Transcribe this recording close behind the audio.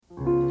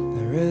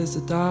There is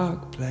a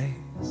dark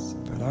place,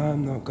 but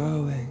I'm not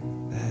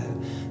going there.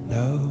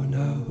 No,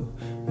 no,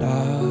 not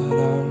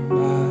on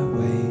my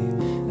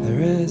way. There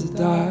is a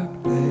dark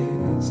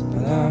place,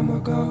 but I'm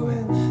not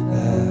going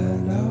there.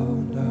 No,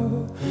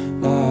 no,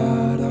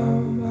 not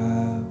on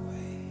my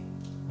way.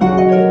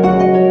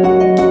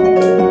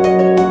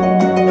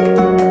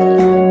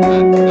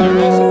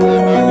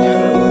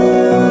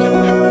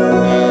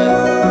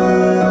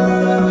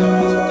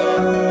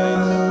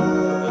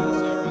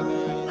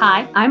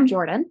 Hi, I'm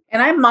Jordan.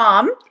 And I'm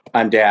Mom.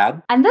 I'm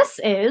Dad. And this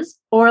is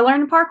Or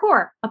Learn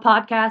Parkour, a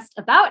podcast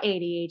about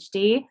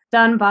ADHD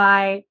done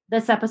by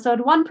this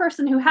episode one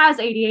person who has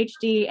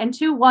ADHD and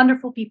two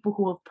wonderful people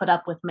who have put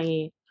up with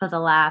me for the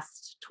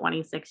last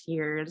 26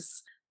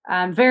 years.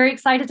 I'm very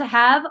excited to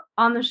have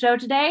on the show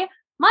today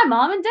my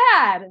mom and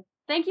dad.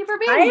 Thank you for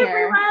being Hi,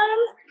 here.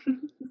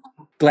 everyone.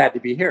 Glad to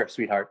be here,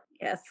 sweetheart.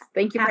 Yes,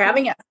 thank you for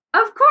having us.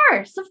 Of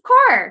course, of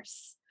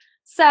course.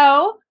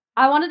 So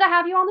I wanted to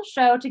have you on the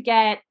show to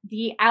get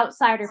the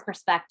outsider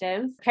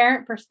perspective,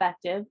 parent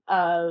perspective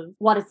of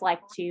what it's like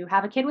to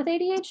have a kid with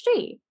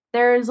ADHD.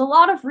 There's a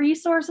lot of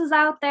resources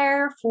out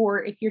there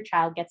for if your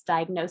child gets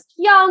diagnosed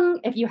young,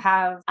 if you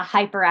have a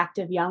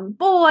hyperactive young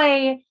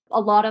boy.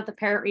 A lot of the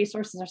parent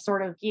resources are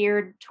sort of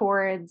geared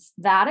towards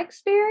that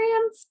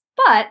experience.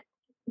 But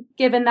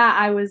given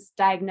that I was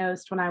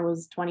diagnosed when I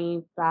was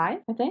 25,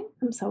 I think.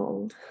 I'm so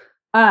old.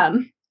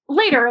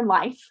 Later in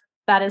life,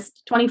 that is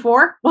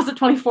 24. Was it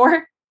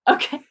 24?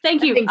 Okay,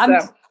 thank you.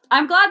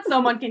 I'm glad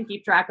someone can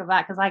keep track of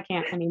that because I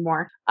can't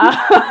anymore.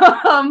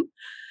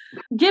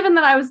 Given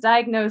that I was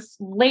diagnosed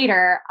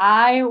later,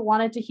 I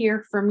wanted to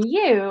hear from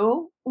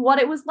you what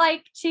it was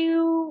like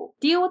to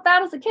deal with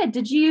that as a kid.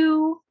 Did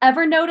you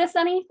ever notice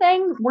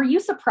anything? Were you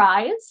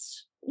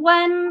surprised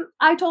when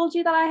I told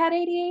you that I had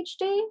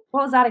ADHD?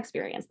 What was that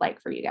experience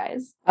like for you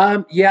guys?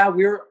 Yeah,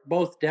 we were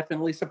both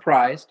definitely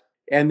surprised.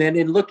 And then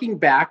in looking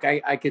back,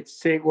 I could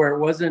say where it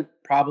wasn't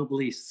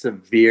probably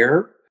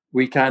severe,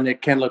 we kind of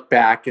can look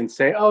back and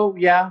say, oh,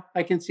 yeah,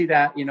 I can see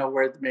that,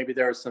 where maybe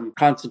there are some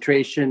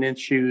concentration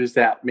issues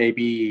that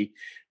maybe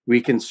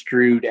we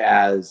construed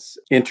as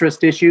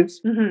interest issues.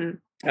 Mm-hmm.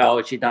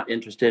 Oh, she's not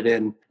interested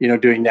in,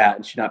 doing that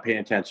and she's not paying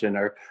attention.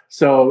 Or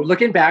so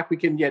looking back, we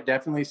can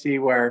definitely see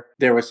where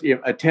there was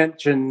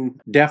attention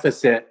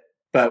deficit,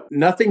 but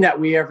nothing that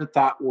we ever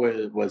thought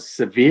was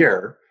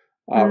severe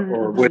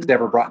or was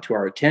ever brought to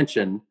our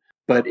attention.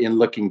 But in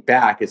looking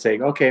back, it's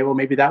saying, okay, well,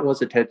 maybe that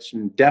was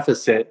attention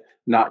deficit,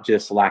 not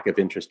just lack of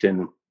interest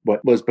in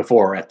what was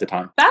before at the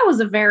time. That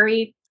was a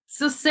very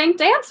succinct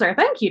answer.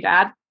 Thank you,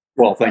 Dad.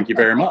 Well, thank you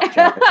very much.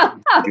 I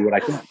do what I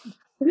can.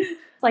 It's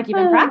like you've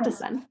been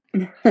practicing.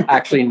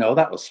 Actually, no,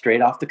 that was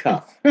straight off the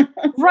cuff.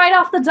 Right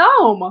off the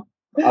dome.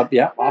 Off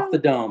the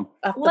dome.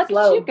 Look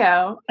at you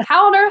go.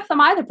 How on earth am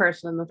I the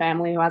person in the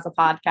family who has a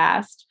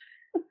podcast?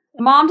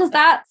 Mom, does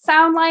that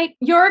sound like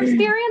your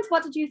experience?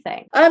 What did you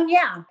think?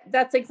 Yeah,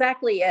 that's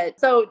exactly it.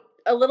 So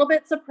a little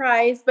bit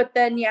surprised, but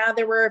then,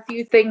 there were a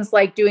few things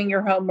like doing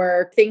your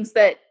homework, things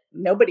that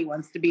nobody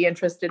wants to be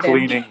interested in.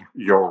 Cleaning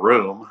your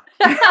room.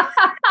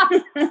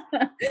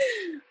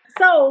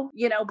 So,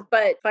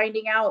 but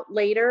finding out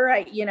later,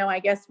 I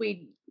guess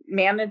we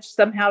managed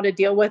somehow to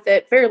deal with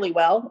it fairly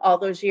well all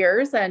those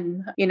years.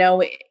 And,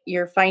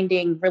 you're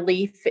finding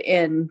relief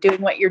in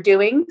doing what you're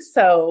doing.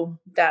 So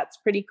that's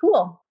pretty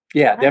cool.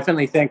 Yeah,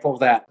 definitely thankful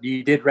that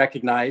you did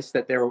recognize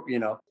that there,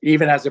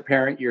 even as a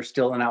parent, you're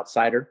still an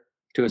outsider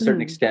to a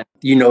certain extent.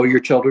 You know your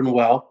children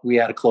well. We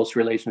had a close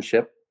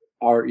relationship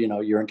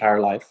your entire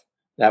life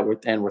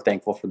and we're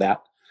thankful for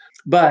that.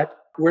 But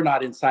we're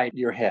not inside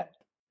your head.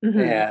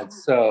 Mm-hmm. And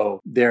so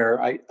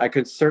I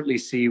could certainly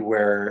see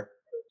where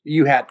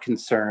you had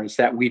concerns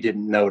that we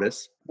didn't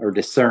notice or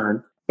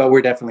discern. But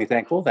we're definitely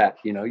thankful that,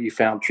 you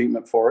found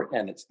treatment for it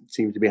and it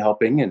seems to be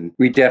helping. And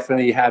we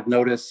definitely have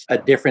noticed a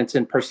difference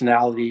in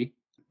personality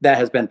that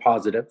has been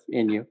positive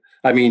in you.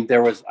 I mean,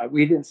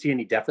 we didn't see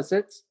any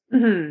deficits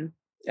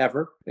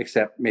ever,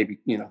 except maybe,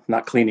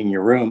 not cleaning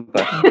your room.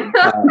 But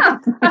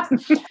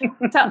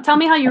tell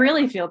me how you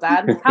really feel,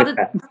 Dad. How did?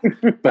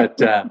 But,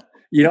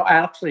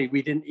 actually,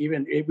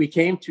 we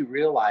came to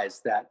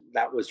realize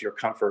that was your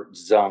comfort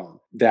zone,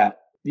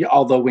 that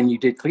although when you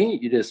did clean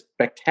it, you did a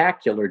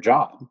spectacular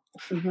job.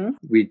 Mm-hmm.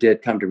 We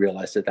did come to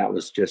realize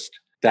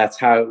that's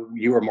how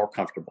you were more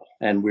comfortable,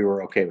 and we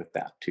were okay with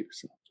that too.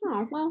 So.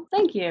 Oh, well,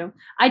 thank you.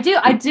 I do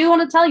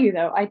want to tell you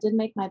though, I did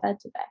make my bed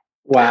today.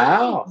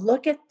 Wow.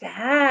 Look at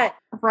that.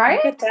 Right?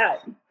 Look at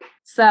that.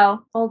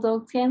 So old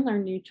dogs can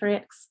learn new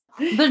tricks.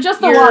 They're just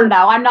the one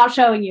though. I'm not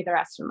showing you the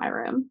rest of my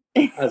room.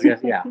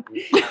 Yeah.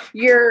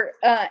 Your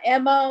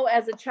MO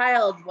as a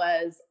child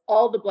was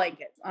all the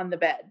blankets on the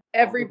bed.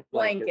 Every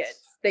blanket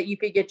that you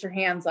could get your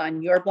hands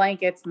on. Your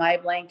blankets, my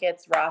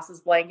blankets,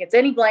 Ross's blankets,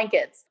 any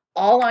blankets,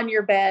 all on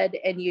your bed.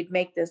 And you'd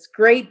make this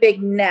great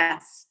big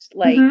nest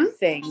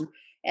thing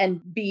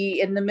and be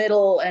in the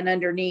middle and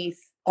underneath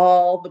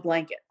all the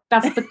blankets.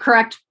 That's the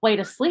correct way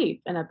to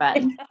sleep in a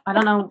bed. I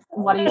don't know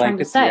what are you trying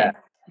to say. Yeah.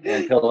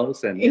 And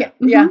pillows and yeah.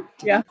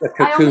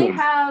 I only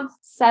have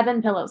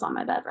 7 pillows on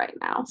my bed right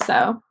now.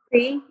 So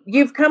See,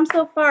 you've come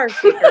so far,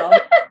 sweet girl.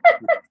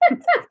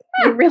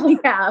 You really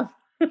have.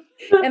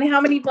 And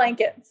how many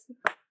blankets?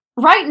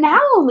 Right now,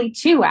 only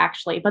 2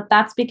 actually, but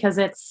that's because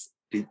it's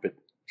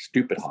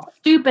Stupid hot.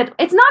 stupid.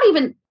 It's not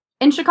even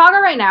in Chicago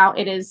right now.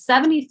 It is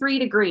 73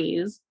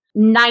 degrees,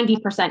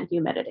 90%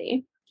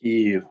 humidity.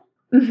 Ew.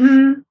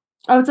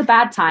 Oh, it's a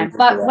bad time. Thank you for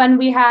But that. when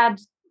we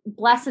had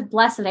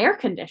blessed air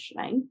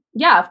conditioning,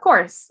 yeah, of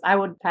course, I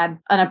would have had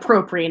an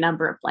appropriate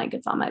number of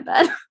blankets on my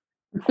bed.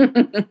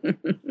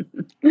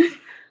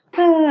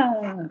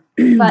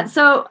 But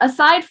so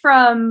aside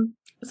from,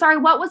 sorry,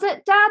 what was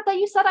it, Dad, that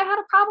you said I had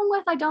a problem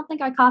with? I don't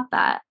think I caught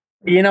that.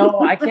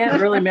 I can't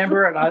really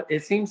remember it.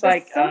 It seems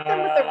like something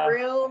with the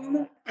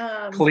room.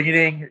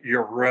 Cleaning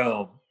your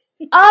room.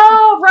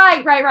 Oh,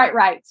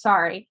 right.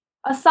 Sorry.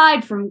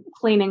 Aside from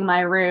cleaning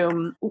my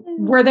room,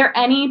 were there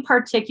any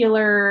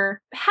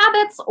particular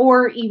habits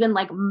or even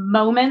like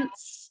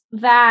moments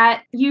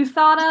that you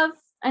thought of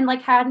and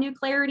like had new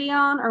clarity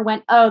on or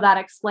went, oh, that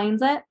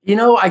explains it?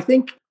 I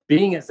think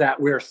being as that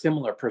we're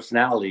similar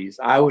personalities,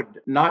 I would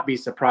not be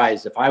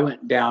surprised if I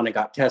went down and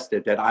got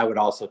tested that I would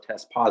also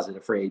test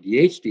positive for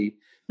ADHD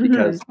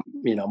because,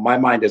 my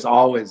mind has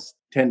always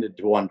tended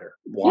to wander.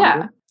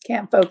 Yeah.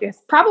 Can't focus.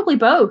 Probably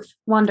both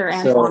wonder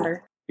and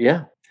wander.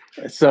 Yeah.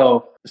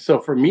 So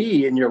for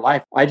me in your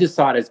life, I just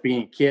saw it as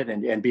being a kid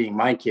and being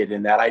my kid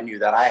in that I knew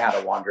that I had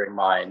a wandering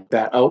mind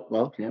that,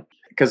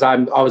 because I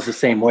was the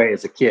same way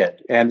as a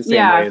kid and the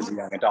same way as a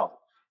young adult.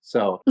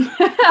 So,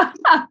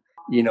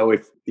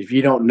 if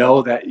you don't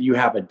know that you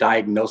have a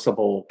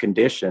diagnosable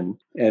condition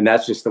and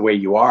that's just the way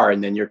you are,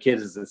 and then your kid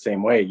is the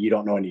same way, you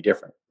don't know any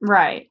different.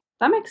 Right.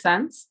 That makes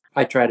sense.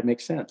 I try to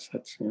make sense.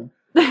 That's,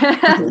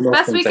 the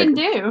best we can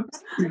do.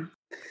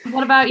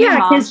 What about you,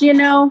 Mom? Because,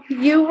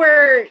 you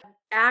were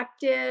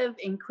active,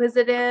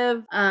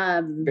 inquisitive,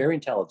 very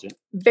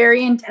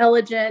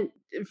intelligent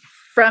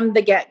from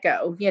the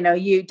get-go.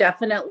 You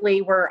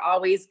definitely were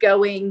always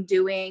going,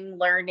 doing,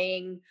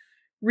 learning,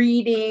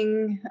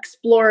 reading,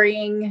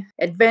 exploring,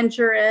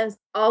 adventurous,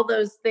 all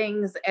those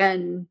things.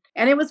 And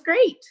it was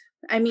great.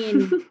 I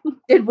mean,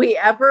 did we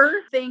ever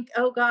think,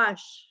 oh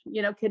gosh,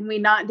 can we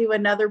not do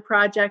another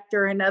project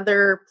or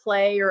another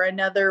play or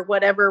another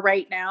whatever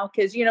right now?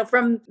 Because,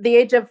 from the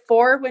age of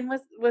 4, when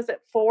was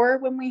it 4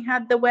 when we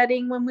had the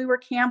wedding, when we were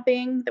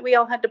camping, that we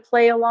all had to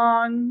play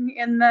along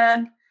in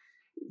the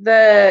one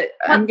that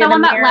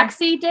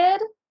Lexi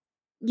did?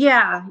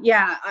 Yeah.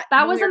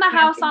 That was in the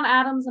house on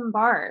Adams and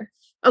Barth.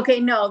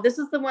 Okay, no, this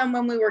is the one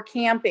when we were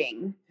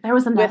camping. There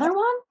was another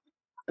one?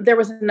 There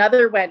was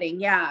another wedding.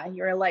 Yeah.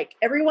 You were like,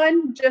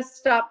 everyone just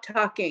stop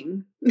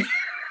talking.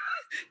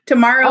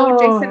 Tomorrow,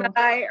 Jason and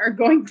I are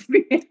going to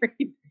be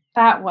married.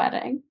 That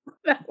wedding.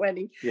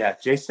 Yeah.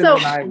 Jason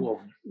and I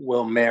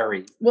will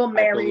marry. We'll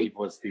marry. I believe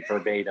was the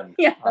verbatim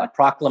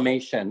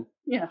proclamation.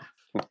 Yeah.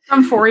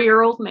 From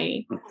 4-year-old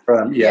me.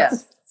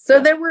 Yes. So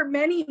there were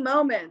many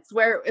moments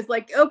where it was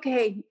like,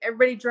 okay,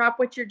 everybody drop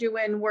what you're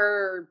doing.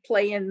 We're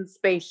playing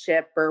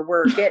spaceship, or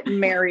we're getting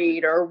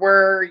married, or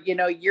we're,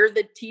 you're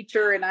the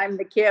teacher and I'm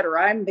the kid, or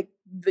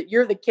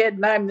you're the kid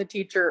and I'm the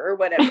teacher, or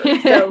whatever.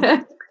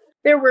 So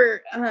there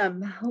were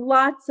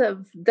lots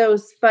of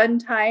those fun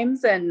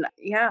times. And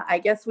yeah, I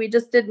guess we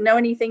just didn't know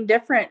anything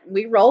different.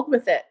 We rolled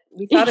with it.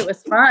 We thought it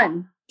was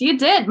fun. You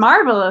did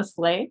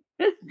marvelously.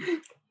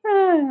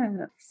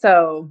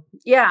 So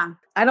yeah,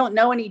 I don't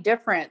know any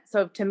different.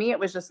 So to me, it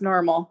was just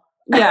normal.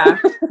 Yeah.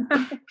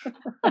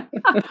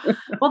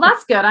 Well,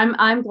 that's good.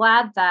 I'm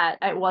glad that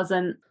it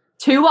wasn't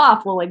too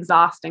awful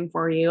exhausting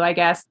for you, I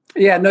guess.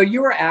 Yeah, no,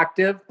 you were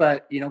active,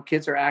 but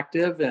kids are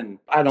active. And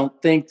I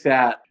don't think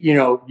that,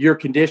 your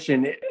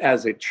condition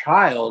as a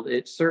child,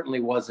 it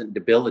certainly wasn't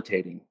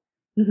debilitating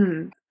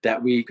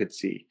that we could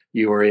see.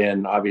 You were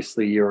in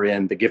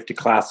the gifted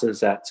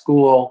classes at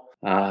school.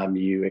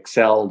 You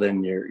excelled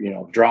in your,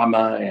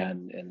 drama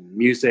and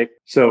music.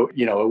 So,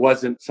 it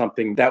wasn't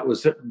something that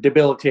was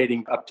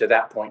debilitating up to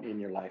that point in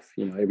your life.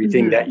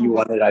 Everything that you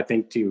wanted, I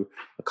think, to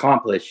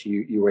accomplish,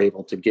 you were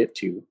able to get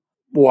to.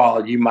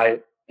 While you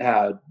might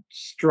have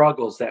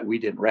struggles that we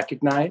didn't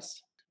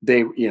recognize,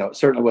 they, it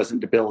certainly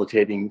wasn't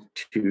debilitating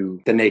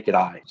to the naked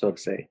eye, so to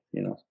say,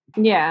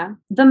 Yeah.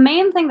 The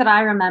main thing that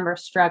I remember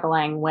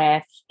struggling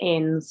with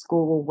in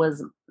school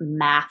was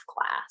math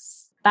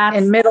class. That's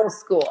in middle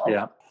school.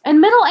 Yeah. In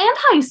middle and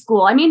high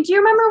school. I mean, do you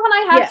remember when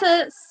I had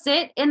to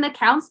sit in the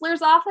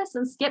counselor's office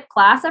and skip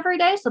class every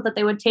day so that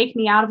they would take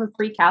me out of a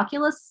free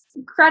calculus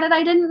credit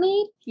I didn't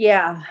need?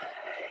 Yeah.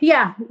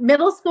 Yeah.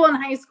 Middle school and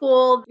high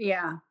school.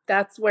 Yeah.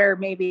 That's where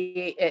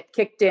maybe it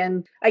kicked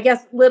in. I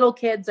guess little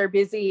kids are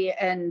busy,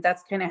 and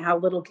that's kind of how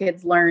little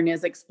kids learn,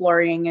 is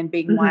exploring and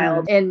being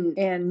wild.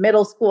 In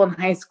middle school and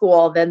high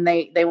school, then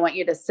they want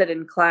you to sit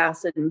in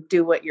class and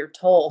do what you're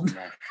told.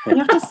 You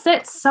have to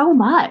sit so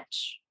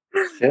much.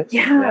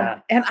 Yeah.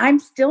 And I'm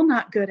still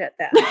not good at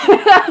that.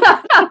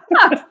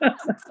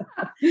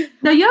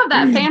 No, you have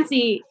that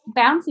fancy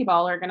bouncy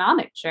ball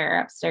ergonomic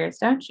chair upstairs,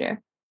 don't you?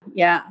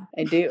 Yeah,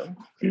 I do.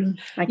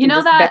 I You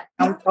know that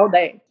all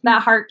day.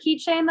 That heart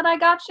keychain that I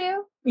got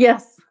you?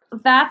 Yes.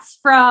 that's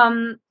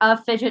from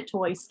a fidget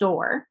toy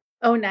store.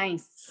 Oh,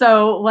 nice.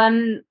 So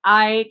when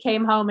I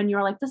came home and you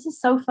were like, this is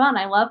so fun,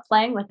 I love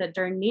playing with it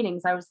during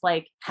meetings, I was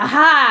like,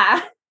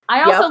 haha.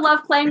 I also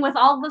love playing with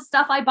all the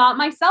stuff I bought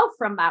myself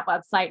from that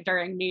website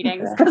during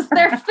meetings because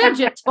they're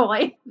fidget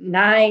toy.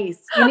 Nice.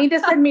 You need to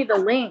send me the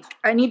link.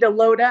 I need to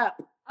load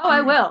up. Oh,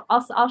 I will.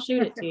 I'll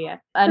shoot it to you.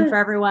 And for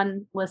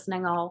everyone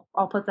listening, I'll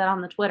put that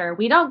on the Twitter.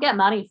 We don't get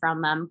money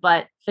from them,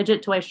 but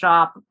Fidget Toy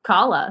Shop,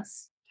 call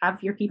us.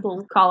 Have your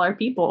people call our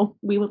people.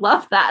 We would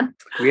love that.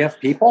 We have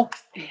people?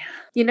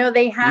 You know,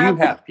 they have.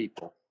 You have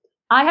people.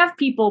 I have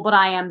people, but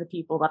I am the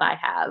people that I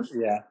have.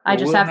 Yeah. I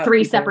just have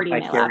 3 separate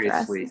email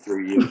vicariously addresses.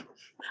 through you.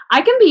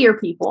 I can be your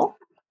people.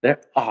 They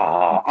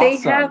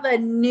awesome. have a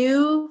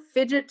new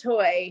fidget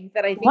toy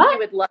that I think you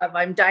would love.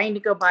 I'm dying to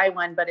go buy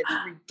one, but it's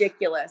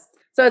ridiculous.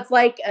 So it's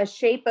like a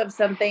shape of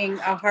something,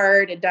 a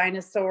heart, a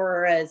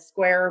dinosaur, a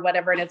square or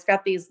whatever. And it's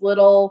got these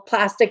little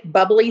plastic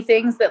bubbly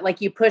things that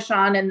like you push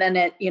on and then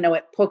it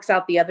pokes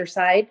out the other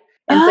side.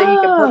 And so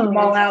you can poke them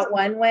all out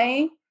one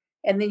way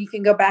and then you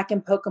can go back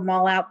and poke them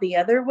all out the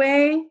other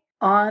way,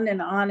 on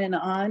and on and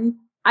on.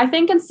 I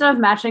think instead of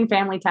matching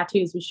family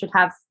tattoos, we should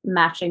have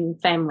matching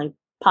family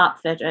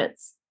pop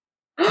fidgets.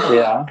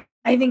 Yeah.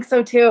 I think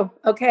so too.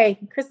 Okay,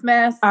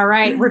 Christmas. All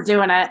right, we're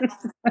doing it.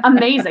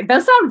 Amazing.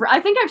 Those sound, I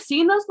think I've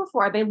seen those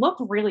before. They look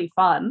really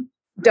fun.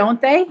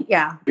 Don't they?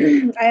 Yeah.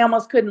 I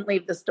almost couldn't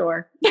leave the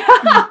store.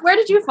 Where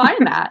did you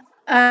find that?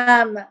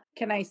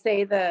 Can I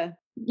say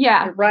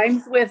it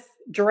rhymes with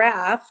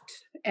draft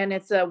and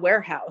it's a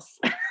warehouse.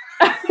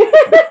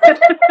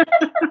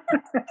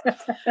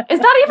 Is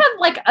that even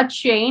like a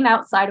chain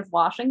outside of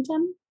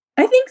Washington?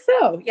 I think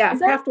so. Yeah,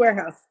 Craft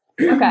Warehouse.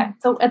 Okay,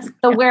 so it's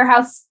the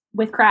warehouse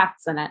with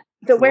crafts in it.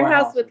 The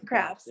warehouse with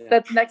crafts. Yeah.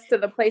 That's next to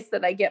the place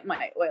that I get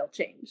my oil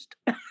changed.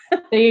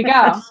 There you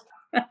go.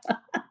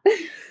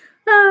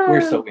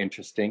 We're so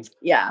interesting.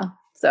 Yeah.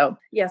 So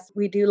yes,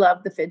 we do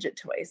love the fidget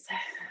toys.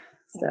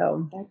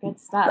 So they're good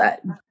stuff.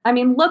 But, I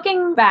mean,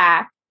 looking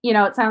back,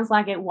 it sounds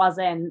like it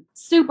wasn't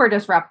super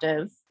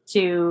disruptive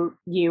to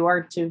you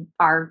or to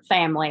our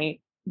family.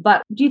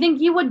 But do you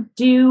think you would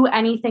do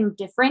anything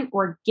different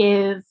or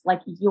give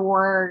like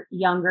your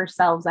younger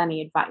selves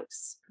any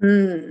advice?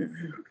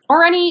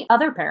 Or any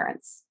other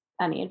parents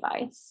any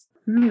advice?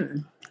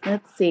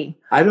 Let's see.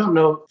 I don't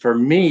know. For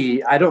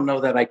me, I don't know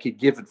that I could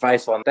give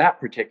advice on that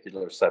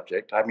particular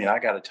subject. I mean, I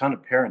got a ton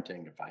of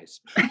parenting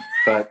advice,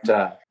 but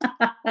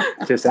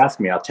just ask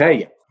me, I'll tell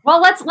you. Well,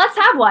 let's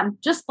have one.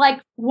 Just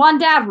like one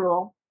dad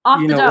rule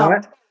off the dome.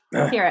 What?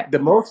 Let's hear it.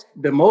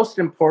 The most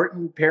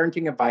important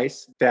parenting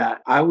advice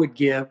that I would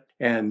give,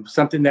 and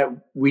something that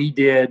we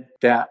did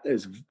that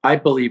is, I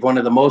believe, one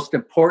of the most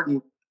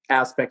important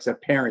aspects of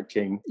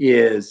parenting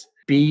is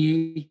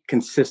be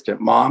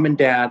consistent. Mom and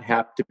dad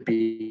have to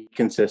be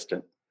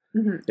consistent.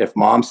 Mm-hmm. If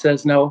mom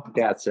says no,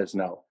 dad says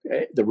no.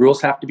 The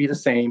rules have to be the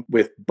same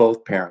with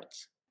both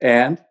parents.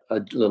 And a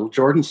little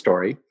Jordan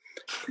story.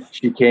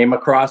 She came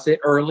across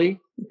it early,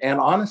 and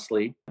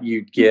honestly,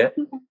 you get,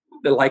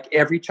 like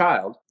every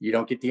child, you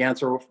don't get the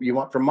answer you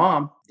want from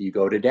mom, you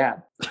go to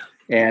dad.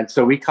 And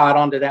so we caught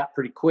on to that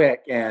pretty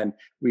quick, and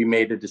we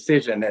made a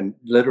decision. And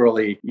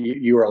literally,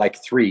 you were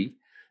like 3.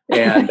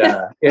 And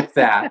it's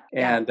that.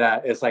 And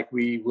it's like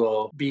we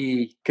will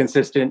be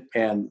consistent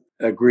and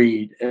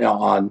agreed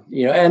on,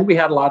 and we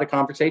had a lot of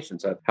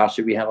conversations of how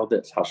should we handle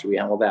this? How should we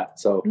handle that?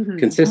 So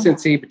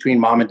consistency between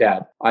mom and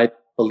dad, I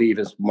believe,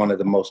 is one of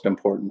the most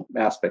important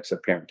aspects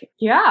of parenting.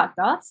 Yeah,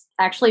 that's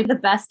actually the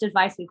best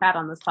advice we've had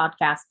on this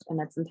podcast in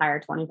its entire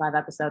 25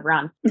 episode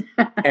run.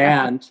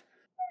 And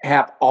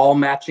have all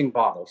matching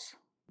bottles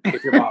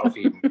if you're bottle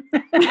feeding.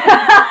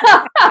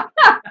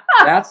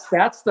 That's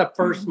the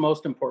first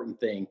most important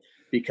thing,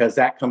 because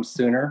that comes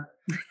sooner.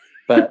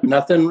 But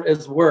nothing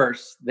is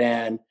worse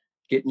than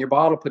getting your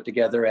bottle put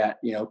together at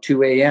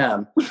 2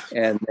 a.m.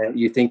 and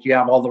you think you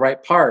have all the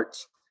right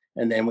parts.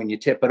 And then when you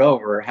tip it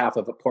over, half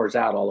of it pours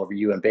out all over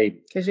you and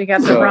baby. Because you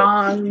got the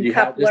wrong you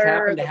coupler. Just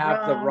happen to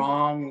have the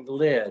wrong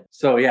lid.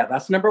 So yeah,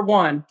 that's number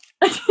 1.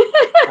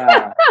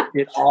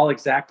 Get all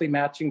exactly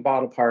matching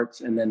bottle parts.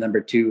 And then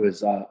number 2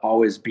 is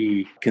always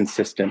be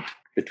consistent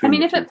between. I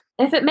mean,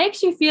 if it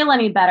makes you feel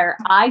any better,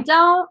 I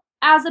don't,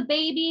 as a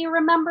baby,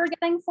 remember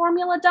getting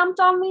formula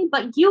dumped on me,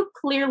 but you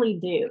clearly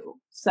do.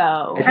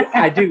 So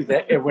I do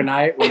that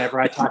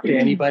whenever I talk to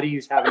anybody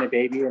who's having a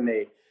baby, and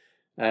they.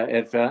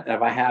 If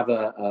I have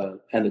a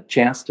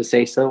chance to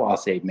say so, I'll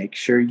say, make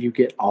sure you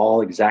get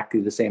all exactly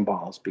the same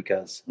bottles,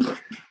 because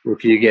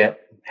if you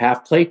get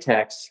half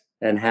Playtex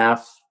and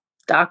half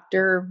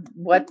Dr.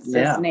 What's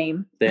his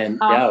name, then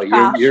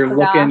you're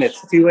looking,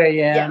 it's 2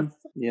 a.m.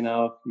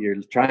 Yes.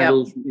 You're trying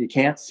to, you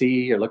can't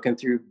see, you're looking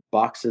through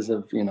boxes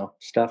of,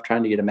 stuff,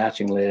 trying to get a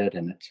matching lid.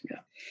 And it's,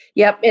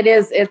 Yep, it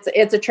is.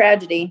 It's a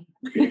tragedy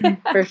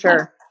for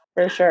sure.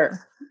 For sure.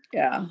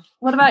 Yeah.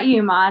 What about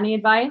you, Ma? Any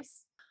advice?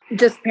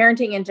 Just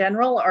parenting in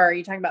general, or are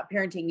you talking about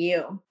parenting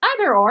you?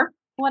 Either or,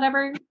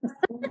 whatever,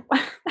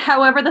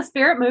 however the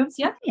spirit moves.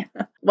 Yeah.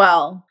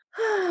 Well,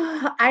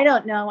 I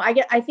don't know.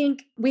 I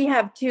think we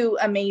have 2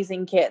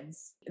 amazing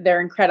kids.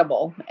 they're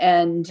incredible.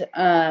 And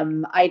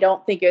I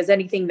don't think it was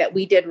anything that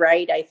we did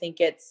right. I think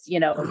it's,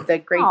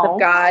 the grace Oh. of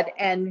God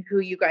and who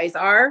you guys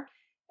are.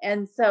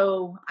 And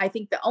so I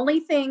think the only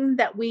thing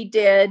that we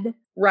did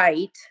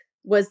right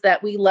was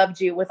that we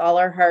loved you with all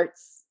our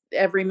hearts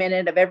every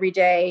minute of every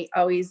day,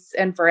 always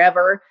and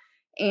forever.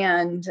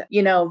 And,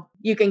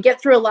 you can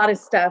get through a lot of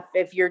stuff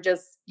if you're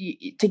just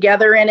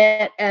together in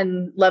it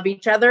and love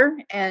each other.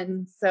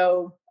 And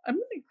so I'm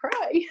going to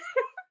cry.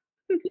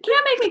 You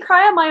can't make me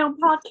cry on my own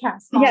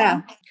podcast, Mom.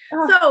 Yeah.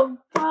 Ugh. So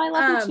I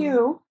love you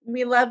too.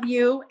 we love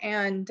you.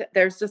 And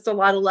there's just a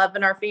lot of love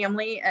in our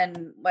family.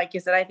 And like you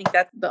said, I think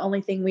that's the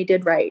only thing we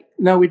did right.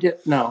 No, we did.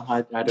 No,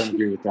 I don't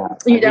agree with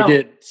that. You don't? We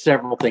did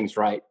several things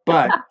right,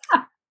 but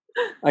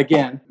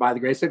again, by the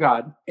grace of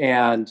God,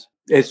 and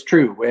it's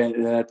true.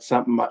 And that's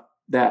something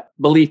that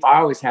belief I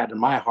always had in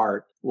my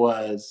heart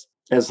was,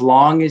 as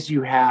long as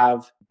you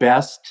have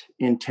best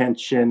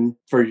intention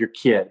for your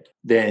kid,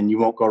 then you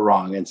won't go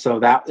wrong. And so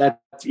that's,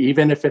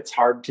 even if it's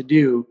hard to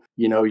do,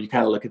 you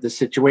kind of look at the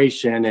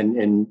situation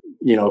and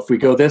if we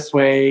go this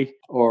way,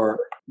 or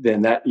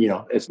then that,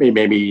 it's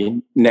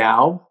maybe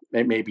now,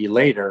 it may be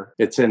later,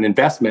 it's an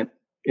investment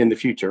in the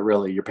future,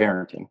 really, your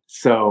parenting.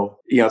 So,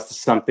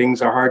 some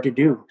things are hard to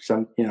do.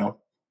 Some,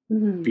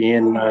 Mhm.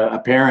 being a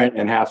parent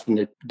and having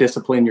to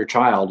discipline your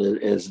child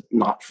is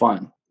not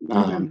fun.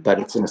 But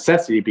it's a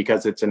necessity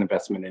because it's an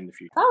investment in the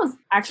future. That was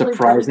actually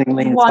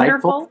Surprisingly really insightful.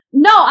 wonderful.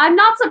 No, I'm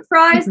not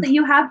surprised that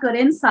you have good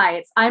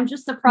insights. I'm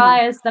just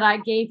surprised that I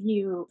gave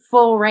you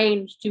full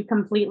range to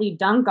completely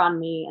dunk on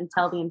me and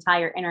tell the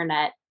entire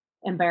internet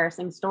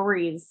embarrassing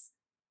stories,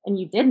 and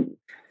you didn't.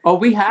 Oh,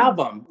 we have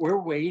them. We're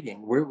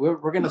waiting. We're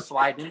going to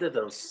slide into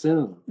those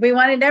soon. We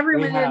wanted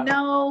everyone We to have.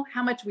 know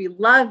how much we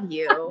love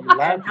you love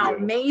and how you.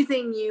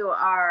 amazing you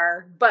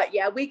are. But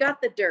yeah, we got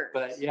the dirt.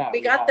 But yeah,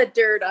 we got the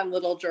dirt on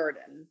little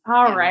Jordan.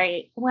 All Yeah.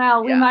 right.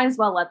 Well, we Yeah. might as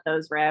well let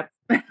those rip.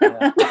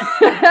 Yeah.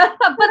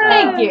 But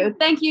thank you.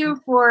 Thank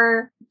you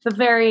for the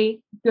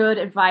very good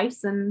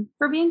advice and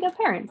for being good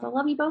parents. I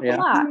love you both a Yeah.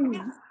 lot.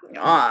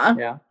 Aw.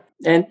 Yeah.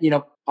 And,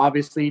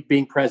 obviously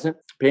being present,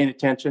 paying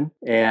attention.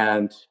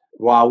 And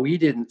while we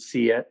didn't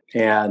see it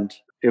and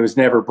it was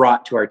never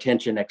brought to our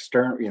attention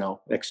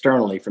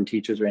externally from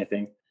teachers or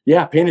anything.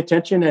 Yeah. Paying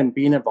attention and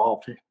being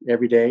involved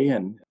every day.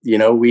 And,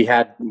 we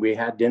had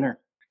dinner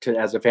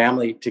as a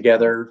family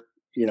together,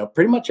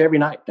 pretty much every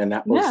night. And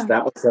that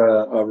was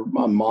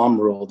a mom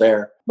rule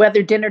there.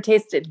 Whether dinner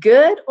tasted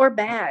good or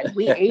bad,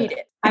 we ate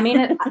it. I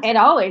mean, it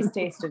always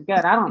tasted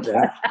good. I don't.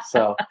 Yeah.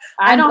 So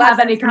I don't I'm have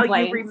glad any that's how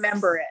complaints. you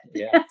remember it.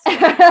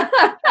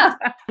 yeah.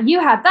 You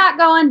had that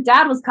going.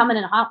 Dad was coming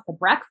in hot for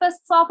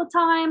breakfasts all the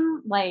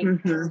time. Like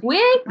Mhm. we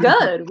ate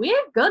good. We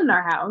ate good in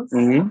our house.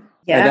 Mm-hmm.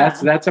 Yeah.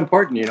 And that's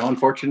important.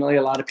 Unfortunately,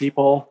 a lot of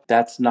people,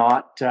 that's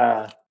not,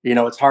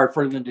 it's hard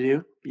for them to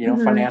do,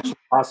 Mhm. financially,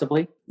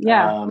 possibly.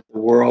 Yeah. The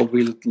world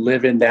we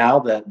live in now,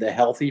 the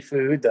healthy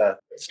food, the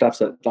stuff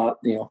that's not,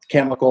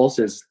 chemicals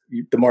is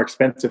the more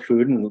expensive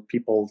food. And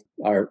people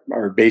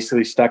are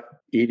basically stuck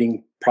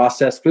eating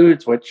processed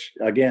foods, which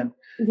again,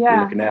 you're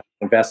Yeah. looking at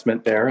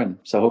investment there. And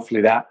so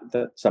hopefully that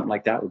something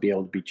like that would be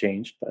able to be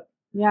changed. But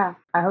Yeah.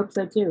 I hope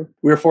so too.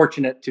 we're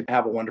fortunate to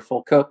have a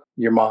wonderful cook,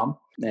 your mom,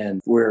 and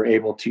we're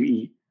able to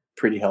eat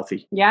pretty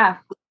healthy Yeah.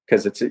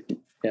 because it's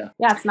Yeah.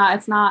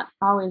 It's not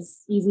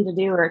always easy to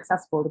do or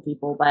accessible to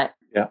people, but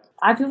Yeah.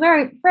 I feel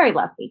very, very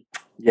lucky.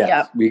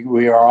 yes, Yep.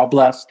 we are all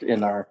blessed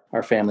in our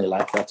family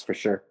life, that's for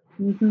sure.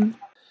 Mm-hmm.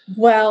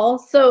 Well,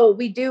 so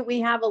we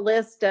have a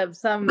list of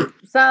some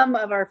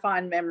of our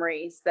fond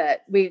memories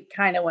that we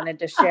kind of wanted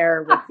to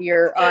share with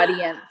your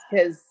audience,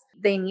 because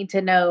they need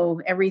to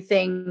know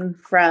everything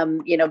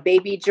from,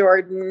 baby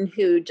Jordan,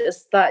 who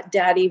just thought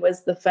daddy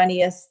was the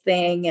funniest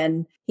thing.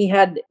 And we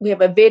have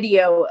a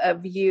video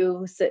of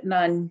you sitting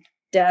on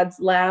dad's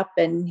lap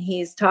and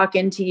he's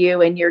talking to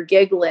you and you're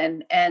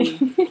giggling, and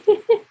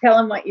tell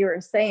him what you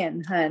were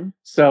saying, hun.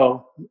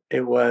 So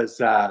it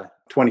was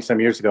 20 some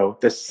years ago.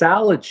 The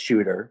salad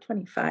shooter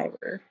 25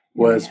 or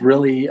was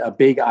really a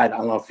big item. I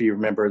don't know if you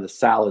remember the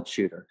salad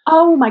shooter.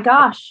 Oh my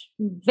gosh.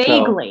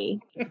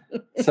 Vaguely.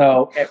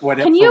 So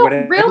Can you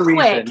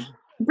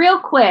real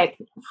quick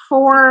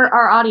for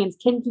our audience,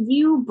 can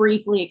you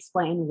briefly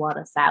explain what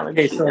a salad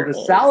Okay, shooter so the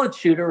is? salad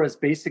shooter was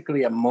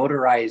basically a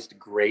motorized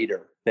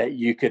grater that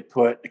you could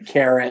put a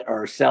carrot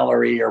or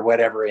celery or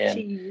whatever in,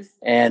 cheese.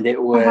 and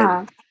it would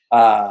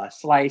Uh-huh.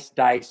 slice,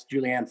 dice,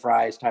 julienne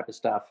fries type of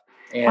stuff,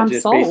 and I'm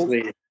just sold.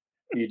 basically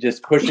you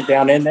just push it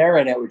down in there,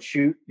 and it would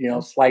shoot,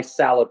 sliced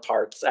salad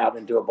parts out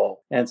into a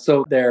bowl. And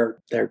so their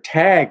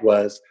tag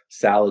was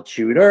salad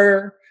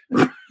shooter.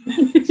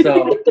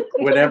 So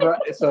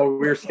so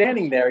we're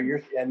standing there,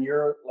 you're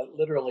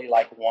literally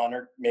like one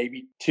or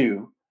maybe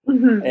two,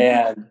 Mhm.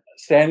 and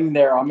standing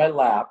there on my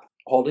lap,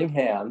 holding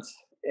hands.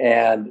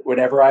 And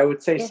whenever I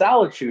would say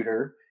salad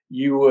shooter,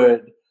 you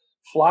would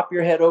flop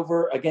your head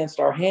over against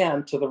our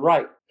hand to the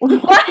right.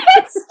 What?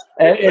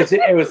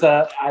 It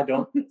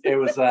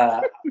was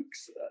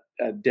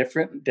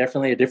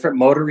definitely a different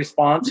motor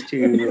response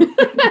to,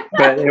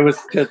 but it was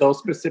to those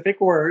specific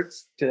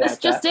words. To This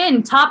just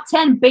in, top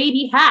 10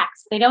 baby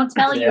hacks they don't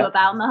tell you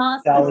about in the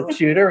hospital. Salad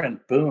shooter, and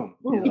boom.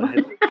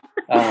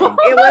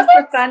 It was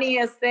the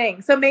funniest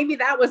thing. So maybe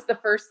that was the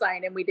first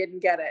sign and we didn't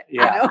get it.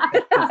 Yeah. You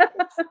know?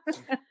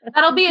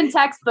 That'll be in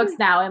textbooks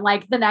now. And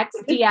like the next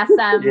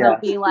DSM, they'll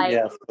be like,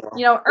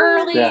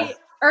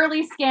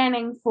 early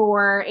scanning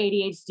for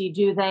ADHD.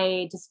 Do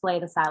they display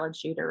the salad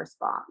shooter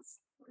response?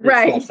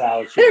 Right.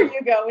 Salad There shooter.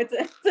 you go. It's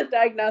a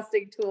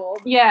diagnostic tool.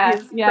 Yeah.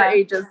 used for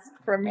ages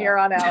from here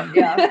on out.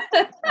 Yeah.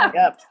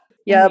 Yep.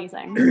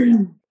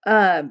 Amazing.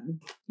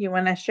 You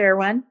want to share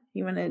one?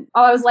 You want to?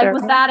 Oh, I was like, Start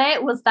was one? that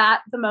it? Was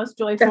that the most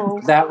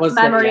joyful That was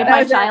memory of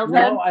my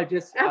childhood? No, I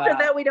just After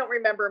that, we don't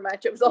remember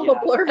much. It was all a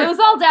blur. It was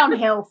all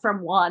downhill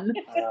from one.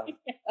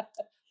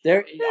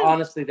 there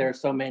honestly, there are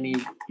so many,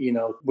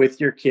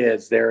 with your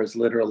kids, there is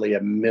literally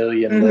a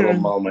million little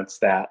moments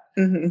that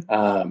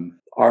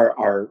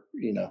are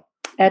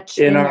etched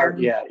in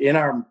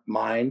our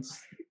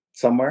minds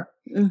somewhere.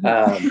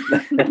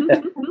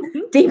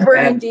 Deeper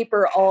and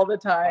deeper all the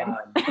time.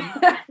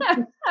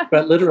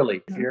 But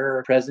literally, if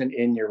you're present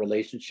in your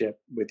relationship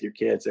with your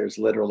kids, there's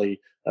literally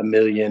a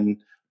million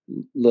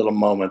little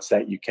moments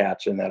that you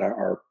catch, and that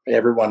are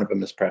every one of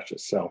them is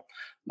precious. So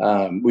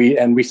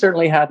we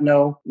certainly had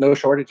no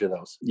shortage of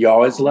those. You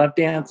always love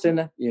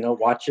dancing,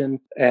 watching,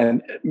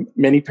 and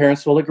many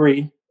parents will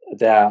agree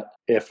that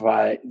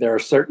there are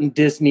certain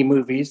Disney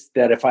movies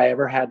that if I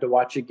ever had to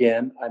watch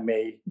again, I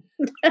may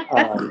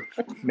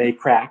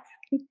crack.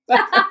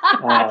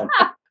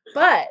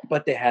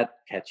 But they had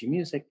catchy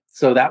music.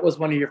 So that was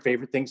one of your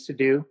favorite things to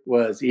do,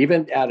 was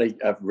even at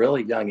a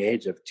really young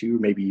age of 2,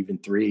 maybe even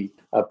 3,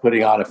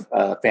 putting on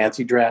a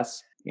fancy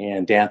dress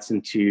and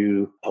dancing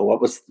to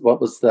what was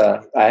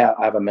the I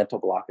have a mental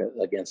block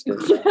against it.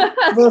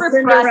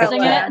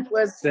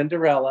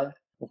 Cinderella.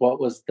 What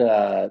was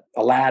the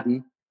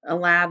Aladdin?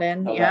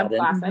 Yeah.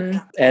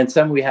 Classic.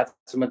 And we had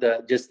some of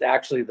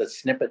the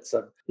snippets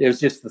of, it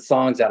was just the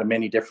songs out of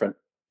many different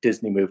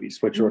Disney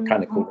movies, which were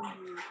kind of cool.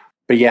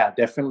 But yeah,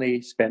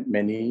 definitely spent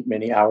many,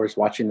 many hours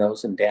watching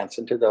those and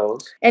dancing to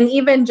those. And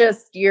even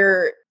just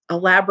your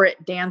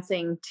elaborate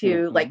dancing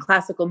to like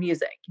classical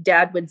music.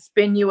 Dad would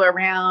spin you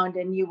around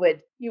and you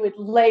would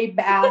lay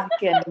back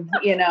and,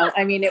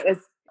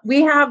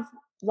 we have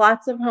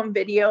lots of home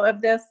video of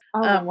this.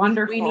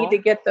 Wonderful. We need to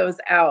get those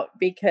out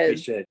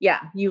because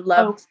you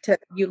loved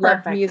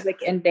music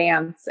and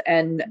dance,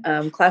 and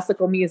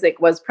classical music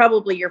was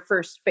probably your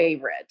first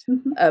favorite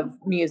of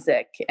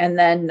music. And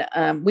then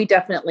we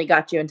definitely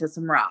got you into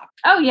some rock.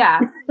 Oh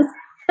yeah.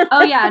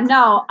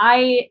 No,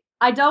 I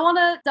don't want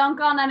to dunk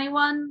on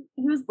anyone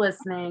who's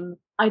listening.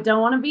 I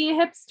don't want to be a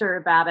hipster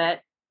about it.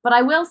 But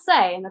I will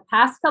say, in the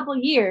past couple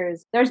of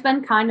years, there's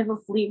been kind of a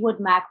Fleetwood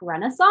Mac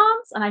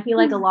renaissance. And I feel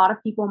like a lot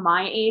of people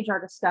my age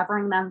are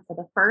discovering them for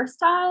the first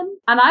time.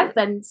 And I've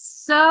been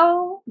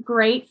so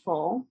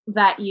grateful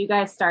that you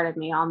guys started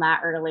me on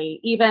that early,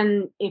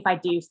 even if I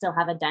do still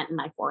have a dent in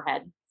my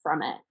forehead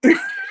from it.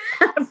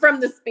 From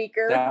the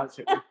speaker.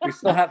 We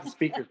still have the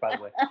speakers, by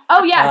the way.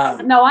 Oh,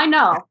 yes. No, I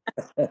know.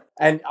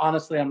 And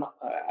honestly,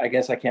 I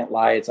guess I can't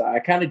lie. I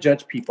kind of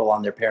judge people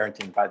on their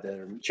parenting by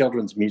their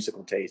children's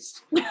musical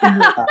tastes.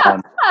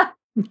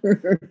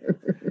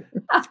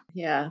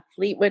 Yeah.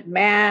 Fleetwood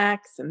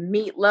Mac, some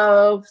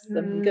Meatloaf,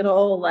 some good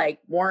old like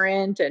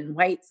Warrant and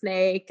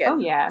Whitesnake.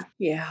 And, yeah.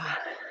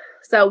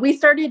 So we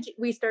started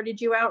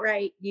you out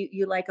right.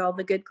 You like all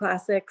the good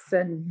classics,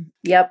 and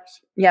yep.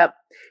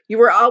 You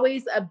were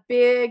always a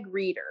big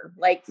reader,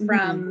 like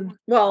from,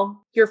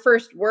 your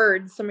first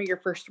words, some of your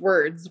first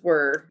words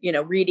were,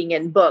 reading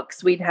in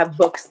books. We'd have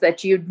books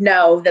that you'd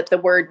know that the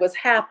word was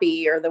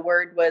happy or the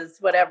word was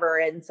whatever.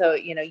 And so,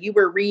 you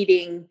were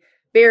reading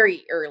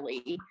very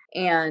early,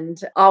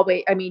 and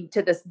always,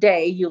 to this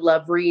day, you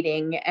love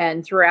reading.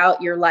 And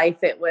throughout your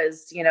life, it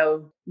was,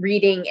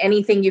 reading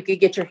anything you could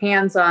get your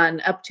hands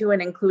on, up to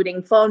and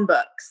including phone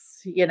books,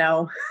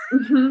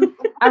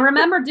 I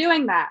remember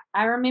doing that.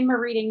 I remember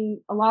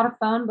reading a lot of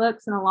phone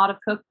books and a lot of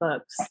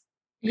cookbooks.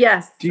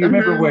 Yes. Do you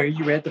remember where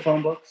you read the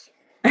phone books?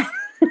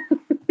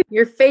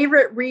 Your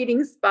favorite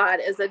reading spot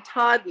as a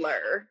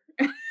toddler?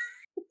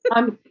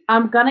 I'm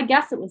gonna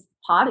guess it was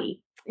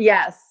potty.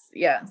 Yes.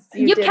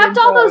 You kept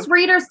all those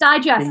Reader's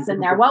Digests in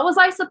there. What was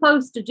I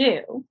supposed to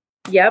do?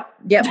 Yep.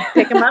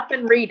 Pick them up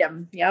and read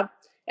them. Yep.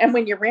 And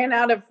when you ran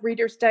out of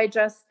Reader's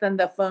Digest, then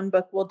the phone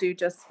book will do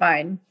just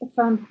fine.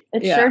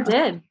 It sure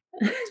did.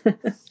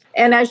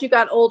 And as you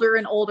got older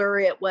and older,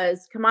 it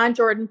was, come on,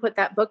 Jordan, put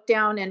that book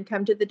down and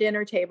come to the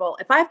dinner table.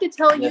 If I have to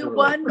tell you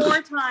one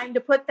more time to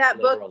put that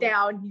book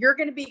down, you're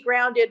going to be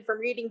grounded from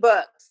reading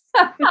books.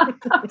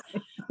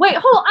 Wait,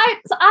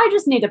 I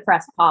just need to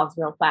press pause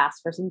real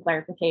fast for some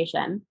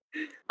clarification.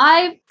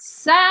 I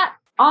sat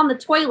on the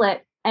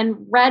toilet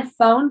and read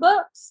phone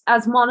books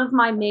as one of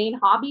my main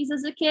hobbies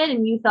as a kid,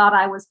 and you thought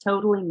I was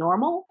totally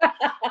normal?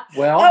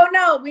 Well, oh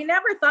no, we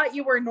never thought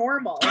you were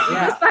normal. We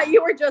just thought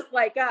you were just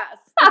like us.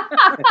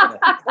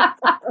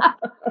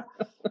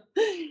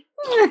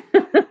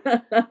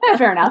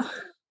 Fair enough.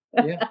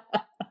 Yeah.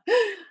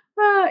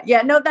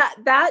 Yeah, no,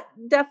 that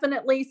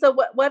definitely. So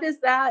what is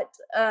that?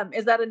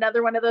 Is that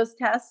another one of those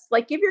tests?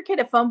 Like, give your kid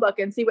a phone book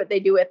and see what they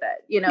do with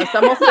it. You know,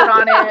 some will sit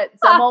on it,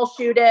 some will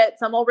shoot it,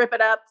 some will rip it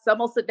up, some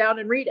will sit down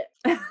and read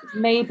it.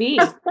 Maybe.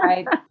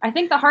 I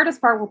think the hardest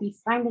part will be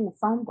finding a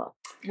phone book.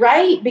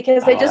 Right,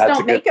 because they just that's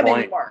don't a make good them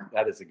point. anymore.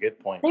 That is a good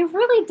point. They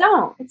really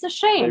don't. It's a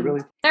shame. They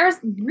really- There's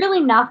really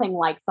nothing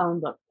like phone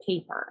book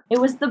paper. It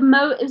was it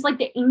was like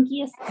the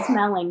inkiest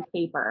smelling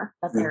paper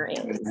that there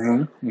is.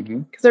 Mm-hmm. Mm-hmm.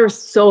 Because there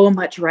was so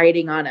much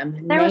writing on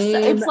them. There was-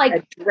 Name, it's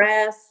like-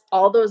 address,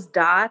 all those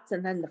dots,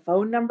 and then the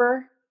phone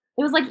number.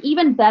 It was like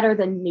even better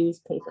than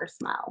newspaper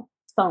smell.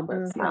 Phone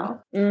book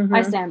smell. Mhm.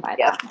 I stand by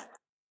that.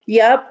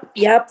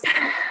 Yep.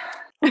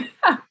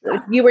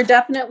 You were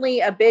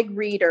definitely a big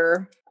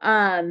reader.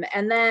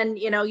 And then,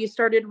 you know, you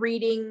started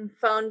reading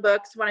phone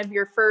books. One of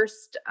your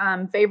first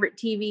favorite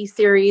TV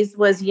series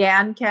was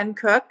Yan Can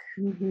Cook.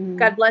 Mhm.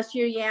 God bless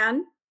you,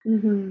 Yan.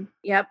 Mhm.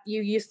 Yep.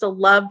 You used to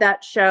love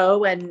that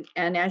show. And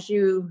as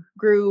you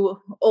grew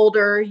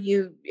older,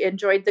 you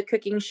enjoyed the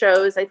cooking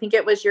shows. I think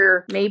it was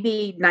your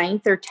maybe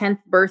 9th or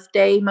 10th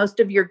birthday. Most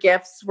of your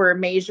gifts were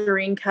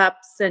measuring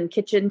cups and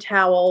kitchen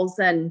towels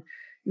and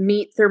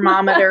meat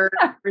thermometers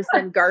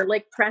and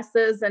garlic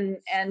presses and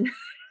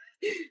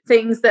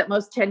things that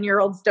most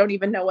 10-year-olds don't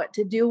even know what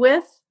to do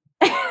with.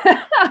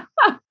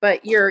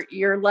 But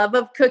your love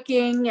of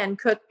cooking and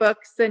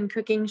cookbooks and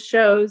cooking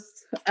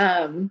shows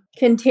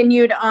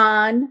continued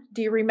on.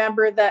 Do you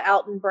remember the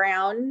Alton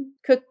Brown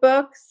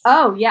cookbooks?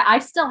 Oh yeah, I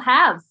still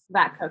have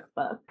that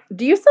cookbook.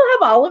 Do you still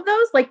have all of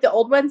those, like the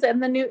old ones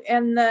and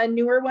the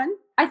newer one?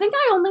 I think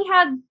I only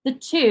had the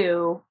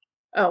 2.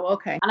 Oh,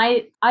 okay. And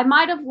I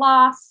might have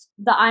lost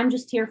the I'm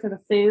just here for the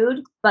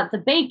food, but the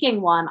baking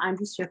one, I'm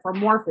just here for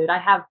more food. I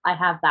have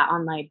that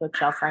on my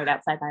bookshelf right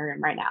outside my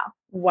room right now.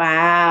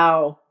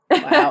 Wow.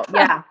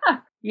 Yeah.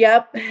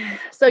 Yep.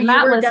 So And you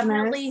that, were listeners-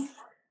 definitely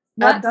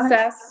What? Go ahead.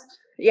 obsessed.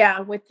 Yeah,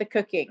 with the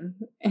cooking.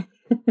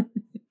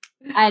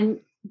 And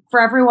for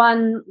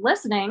everyone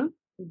listening,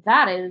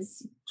 that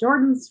is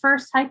Jordan's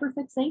first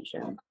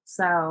hyperfixation.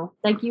 So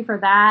thank you for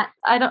that.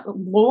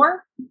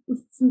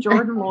 Some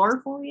Jordan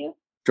lore for you.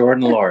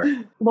 Jordan Lore.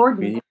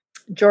 Lorden.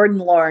 Jordan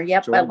lore.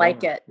 Yep, Jordan I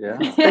like Lore. it. Yeah.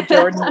 The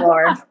Jordan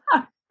lore.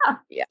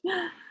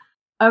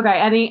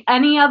 Okay.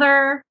 Any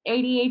other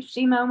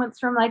ADHD moments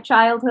from my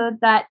childhood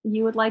that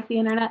you would like the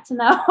internet to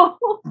know?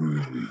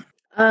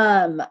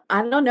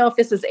 I don't know if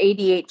this is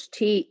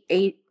ADHD.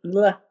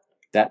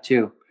 That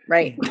too.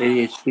 Right.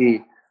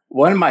 ADHD.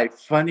 One of my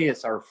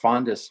funniest or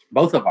fondest,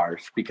 both of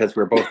ours, because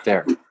we're both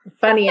there.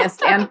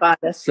 Funniest and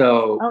fondest.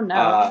 So Oh,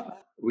 no.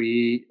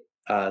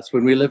 so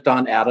when we lived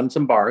on Adams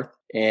and Barth,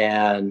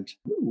 and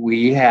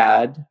we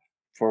had,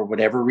 for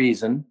whatever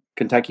reason,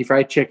 Kentucky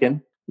Fried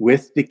Chicken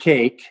with the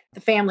cake,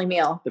 The family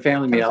meal. the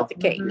family Comes meal, with the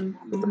cake.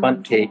 with the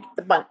bundt cake.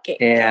 The bundt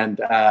cake.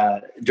 And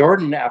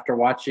Jordan, after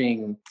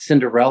watching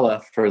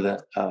Cinderella for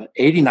the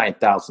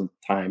 89,000th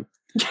time,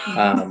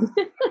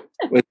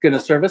 was going to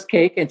serve us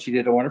cake, and she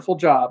did a wonderful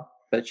job.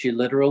 But she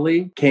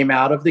literally came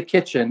out of the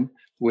kitchen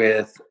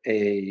with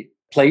a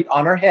plate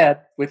on her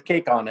head with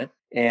cake on it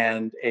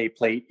and a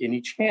plate in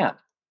each hand,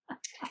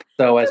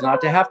 so as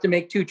not to have to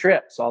make 2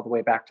 trips all the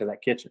way back to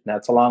that kitchen.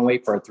 That's a long way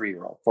for a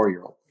 3-year-old,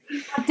 4-year-old.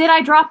 Did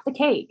I drop the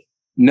cake?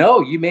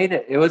 No, you made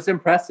it. It was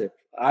impressive.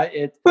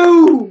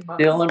 Boom.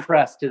 Still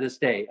impressed to this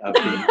day of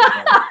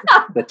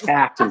the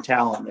tact and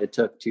talent it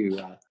took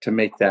to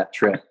make that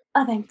trip.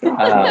 Oh, thank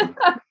God.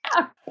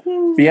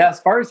 But yeah,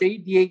 as far as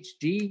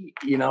ADHD,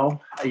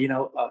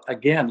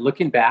 again,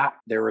 looking back,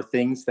 there were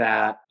things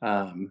that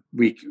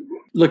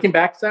looking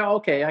back, say,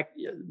 okay,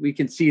 we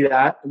can see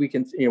that. We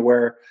can,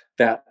 where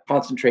that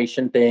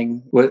concentration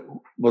thing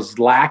was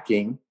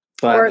lacking.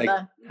 But Or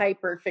the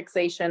hyper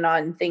fixation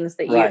on things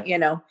that Right.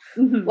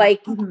 Mhm.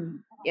 like, Mhm.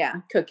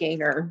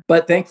 cooking or.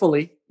 But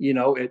thankfully,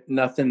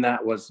 nothing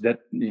that was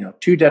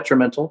too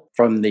detrimental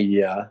from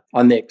the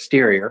on the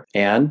exterior,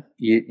 and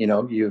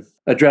you've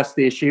addressed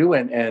the issue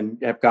and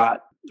have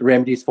got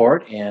remedies for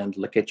it, and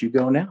look at you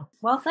go now.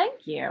 Well,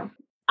 thank you.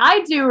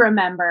 I do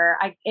remember,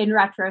 in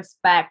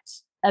retrospect,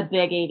 a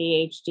big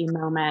ADHD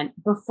moment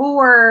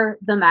before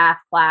the math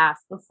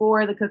class,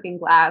 before the cooking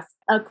class,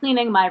 a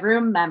cleaning my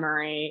room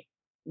memory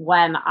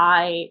when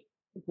I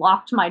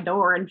locked my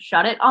door and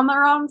shut it on the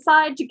wrong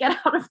side to get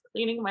out of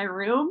cleaning my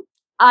room.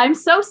 I'm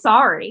so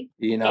sorry.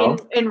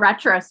 In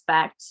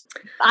retrospect,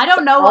 I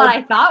don't know what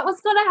I thought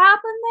was going to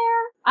happen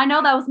there. I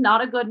know that was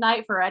not a good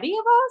night for any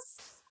of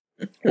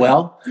us.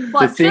 Well,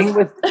 But the thing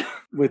just-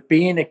 with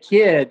being a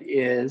kid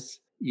is,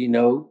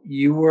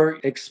 you were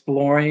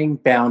exploring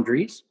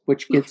boundaries,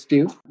 which kids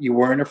do. You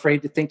weren't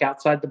afraid to think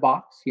outside the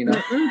box.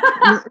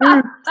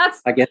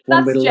 that's I guess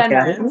one way to look at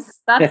it.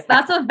 generous.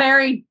 That's a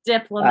very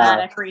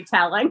diplomatic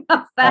retelling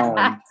of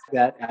that.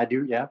 That I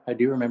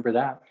do remember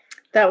that.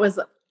 That was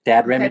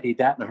Dad remedied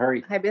that in a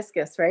hurry.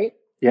 hibiscus, right?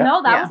 Yeah.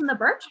 No, that Yeah. was in the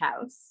Birch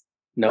House.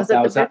 No, Was it that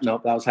the was that. birch-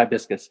 No, that was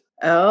hibiscus.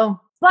 Oh,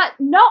 But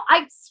no,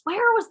 I swear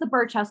it was the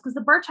Birch House because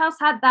the Birch House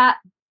had that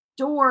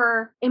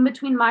door in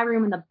between my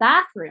room and the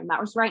bathroom that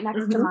was right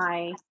next to Mhm.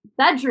 my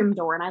bedroom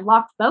door, and I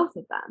locked both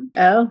of them.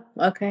 Oh,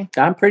 okay.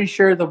 I'm pretty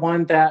sure the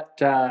one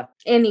that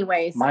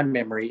Anyways, my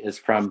memory is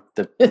from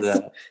the you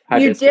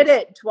hibiscus. did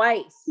it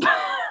twice,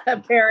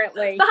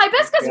 apparently. The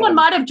hibiscus Yeah. one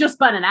might have just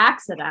been an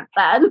accident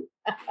then.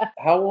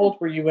 How old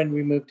were you when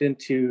we moved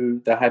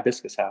into the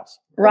hibiscus house?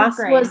 Ross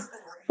grade. was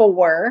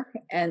 4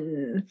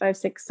 and 5,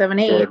 6, 7,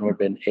 8. Jordan would have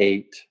been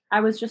 8. I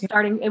was just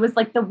starting. It was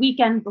like the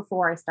weekend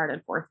before I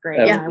started 4th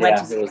grade. Yeah, And I went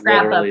to it was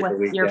scrapbook literally the with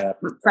week your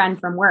after. friend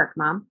from work,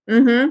 Mom.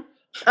 Mm-hmm.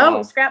 Oh, Wow.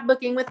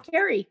 scrapbooking with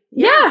Carrie.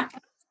 Yeah.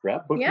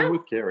 Scrapbooking Yeah.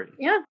 with Carrie.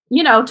 Yeah.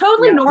 You know,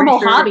 totally Yeah, I'm normal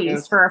pretty sure it hobbies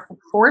was- for a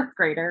 4th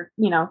grader,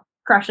 you know,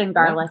 crushing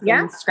garlic Yeah.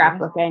 and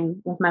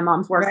scrapbooking with my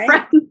mom's work Right.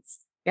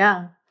 friends.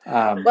 Yeah.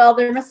 Um, Well,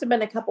 there must have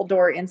been a couple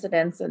door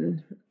incidents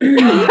and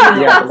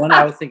yeah, the one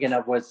I was thinking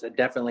of was it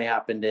definitely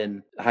happened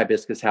in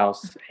Hibiscus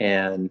House,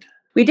 and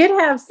we did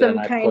have some then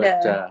I kind put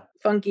of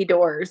funky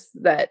doors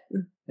that we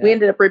Yeah.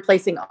 ended up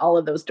replacing all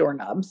of those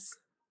doorknobs.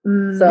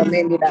 Mm. So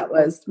maybe that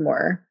was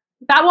more.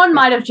 That one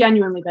might have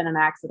genuinely been an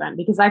accident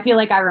because I feel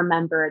like I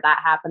remember that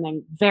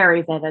happening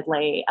very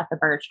vividly at the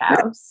Birch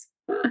House.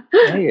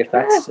 hey, if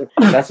that's the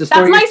story, That's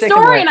you're my sticking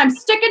story, with. and I'm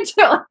sticking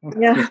to it.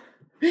 Yeah.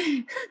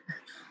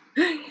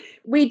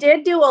 We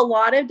did do a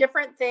lot of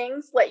different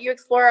things, let you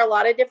explore a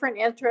lot of different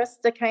interests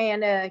to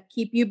kind of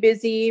keep you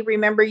busy.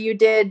 Remember, you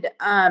did,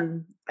 I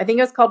think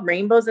it was called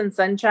Rainbows and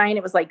Sunshine.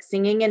 It was like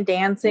singing and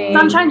dancing.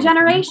 Sunshine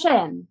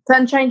Generation.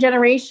 Sunshine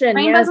Generation.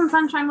 Rainbows yes. and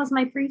Sunshine was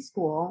my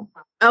preschool.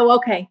 Oh,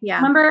 okay. Yeah.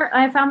 Remember,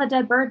 I found the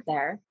dead bird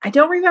there. I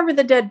don't remember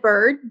the dead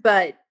bird,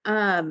 but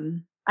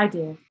I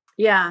do.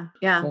 yeah.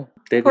 Oh,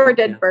 they Poor did,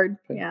 dead yeah. bird.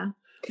 Yeah.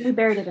 We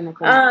buried it in a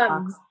cool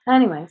Um, box.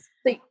 Anyways,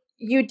 So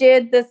you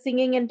did the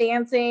singing and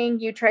dancing.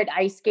 You tried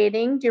ice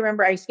skating. Do you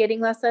remember ice skating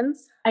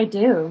lessons? I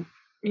do.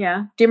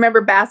 Yeah. Do you remember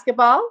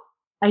basketball?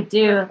 I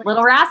do.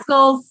 Little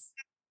Rascals.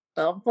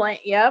 Well, play.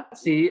 Yep.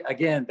 See,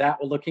 again,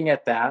 looking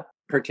at that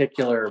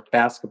particular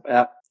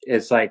basketball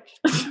is like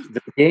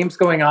the game's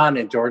going on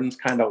and Jordan's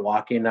kind of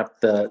walking up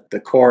the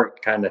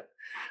court kind of,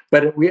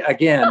 but it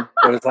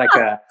was like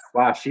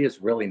wow, she is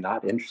really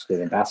not interested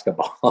in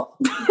basketball.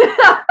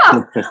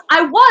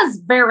 I was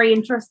very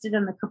interested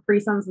in the Capri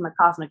Suns and the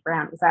Cosmic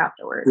Brownies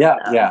afterwards. Yeah,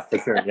 so. yeah, for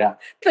sure. Yeah.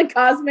 The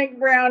Cosmic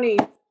Brownies.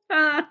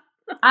 Ah.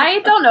 I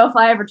don't know if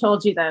I ever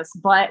told you this,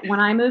 but when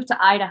I moved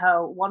to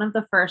Idaho, one of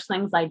the first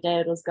things I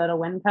did was go to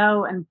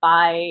Winco and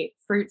buy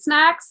fruit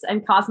snacks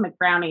and Cosmic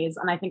Brownies.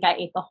 And I think I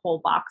ate the whole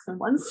box in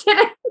one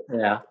sitting.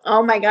 Yeah.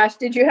 Oh my gosh.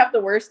 Did you have the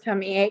worst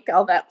tummy ache?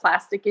 All that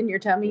plastic in your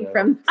tummy Yeah.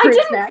 from I fruit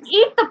didn't snacks?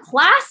 eat the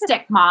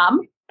plastic,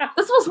 Mom.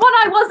 This was when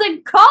I was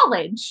in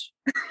college.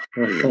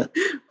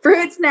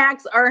 Fruit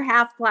snacks are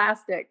half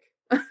plastic.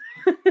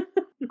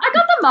 I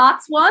got the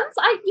Mott's ones.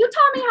 You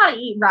taught me how to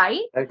eat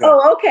right.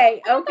 Oh,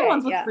 okay. I got the Okay.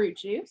 ones with Yeah. fruit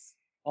juice.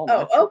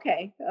 Oh,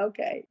 okay.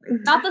 Okay.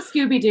 Not the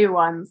Scooby Doo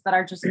ones that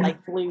are just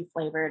like blue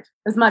flavored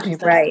as much as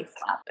those Right.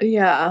 stuff.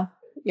 Yeah.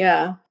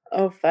 Yeah.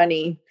 Oh,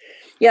 funny.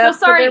 Yeah. So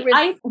sorry,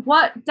 there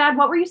was- Dad,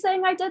 what were you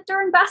saying I did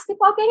during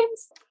basketball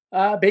games?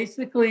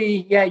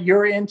 Basically, yeah,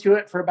 you're into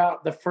it for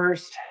about the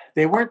first.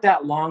 They weren't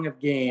that long of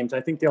games.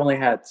 I think they only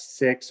had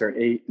 6 or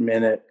 8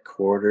 minute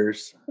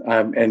quarters.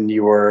 And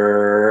you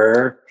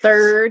were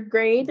 3rd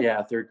grade.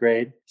 Yeah, 3rd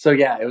grade. So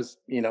yeah, it was,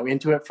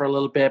 into it for a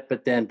little bit,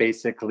 but then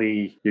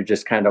basically you're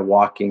just kind of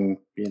walking,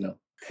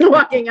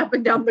 Walking up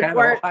and down the Kinda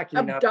court walking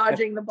of up.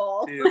 dodging the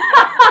ball.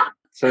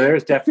 So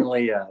there's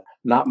definitely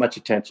not much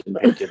attention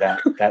paid to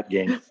that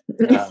game.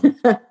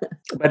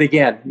 But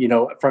again,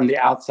 from the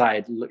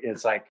outside,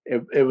 it's like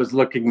it was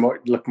looked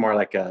more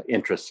like a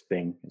interest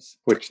thing,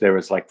 which there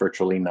was like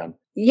virtually none.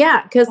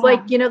 Yeah, because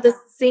Yeah. the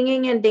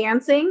singing and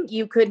dancing,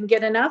 you couldn't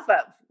get enough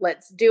of.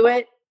 Let's do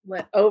it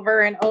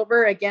over and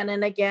over again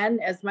and again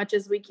as much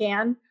as we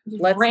can.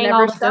 Let's Drain never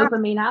all the stop.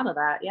 dopamine out of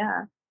that.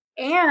 Yeah.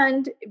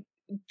 And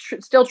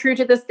still true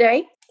to this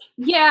day.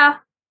 Yeah.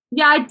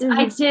 Yeah, I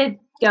Mhm. did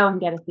go and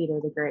get a theater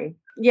degree.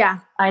 Yeah,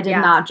 I did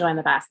Yeah. not join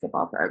the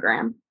basketball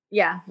program.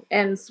 yeah,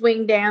 and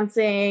swing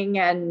dancing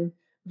and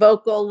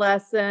vocal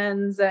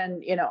lessons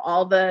and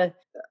all the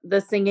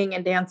singing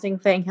and dancing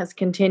thing has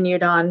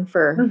continued on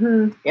for.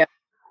 Mm-hmm.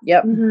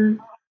 Yep. Mm-hmm.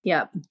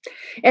 Yep.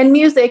 And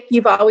music,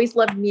 you've always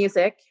loved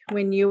music.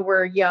 When you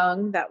were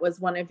young, that was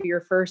one of your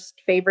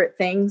first favorite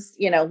things,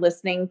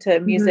 listening to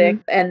music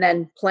and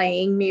then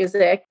playing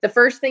music. The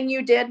first thing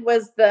you did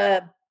was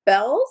the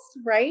bells,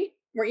 right?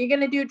 Were you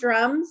going to do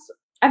drums?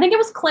 I think it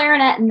was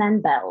clarinet and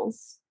then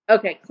bells.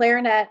 Okay,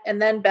 clarinet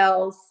and then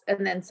bells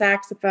and then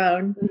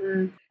saxophone.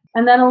 Mm-hmm.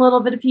 And then a little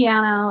bit of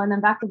piano and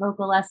then back to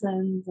vocal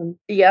lessons. And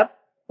Yep.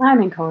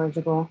 I'm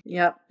incorrigible.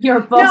 Yep. You're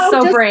both No,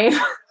 so just- brave.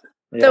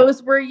 Yeah.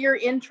 Those were your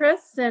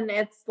interests, and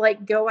it's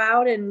like go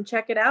out and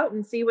check it out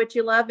and see what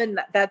you love, and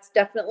that's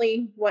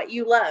definitely what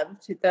you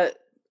loved. The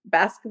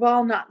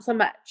basketball, not so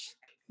much.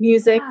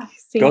 Music, Yeah.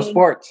 singing. Go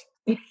sports.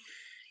 Do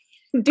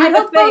I the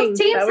hope both thing.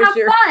 teams That was have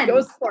your fun.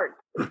 Go sport.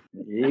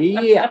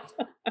 Yeah.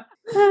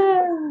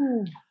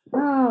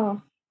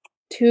 Oh.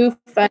 Too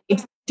funny.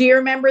 Do you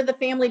remember the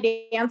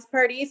family dance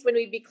parties when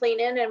we'd be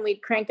cleaning and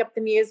we'd crank up the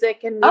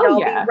music and we'd Oh, all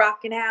yeah. be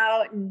rocking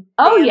out and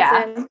Oh,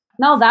 yeah. dancing?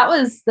 No,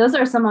 those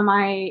are some of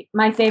my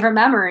favorite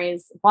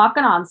memories.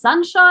 Walking on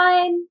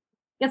sunshine,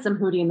 get some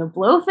Hootie and the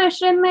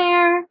Blowfish in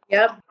there.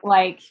 Yep.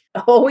 Like,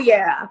 Oh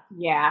yeah.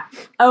 yeah.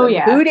 Oh, Some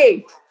yeah.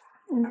 Hootie.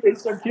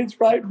 Raised our kids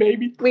right,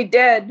 baby. We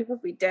did.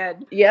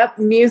 Yep.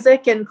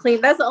 Music and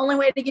clean. That's the only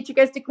way to get you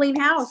guys to clean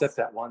house. Except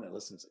that one that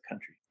listens to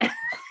country.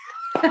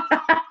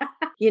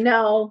 You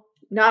know,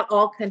 not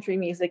all country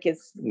music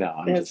is No,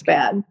 I'm is just kidding.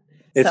 bad.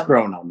 It's Some-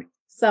 grown on me.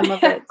 Some of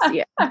it's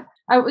yeah.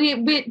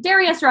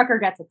 Darius Rucker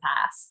gets a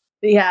pass.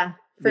 Yeah,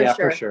 for Yeah,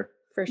 sure.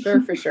 for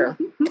sure. For sure.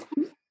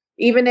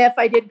 Even if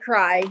I did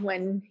cry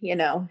when, you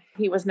know,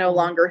 he was no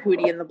longer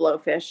Hootie and the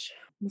Blowfish.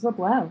 It was a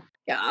blow.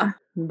 Yeah.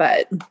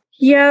 But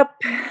yep.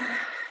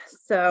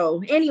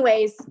 So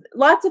anyways,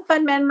 lots of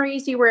fun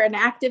memories. You were an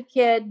active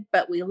kid,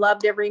 but we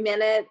loved every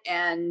minute.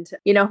 And,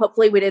 you know,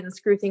 hopefully we didn't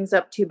screw things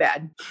up too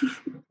bad.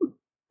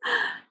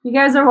 You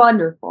guys are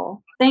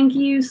wonderful. Thank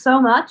you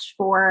so much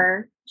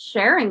for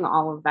sharing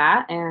all of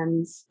that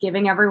and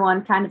giving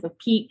everyone kind of a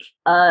peek,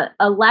 a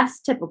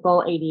less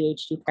typical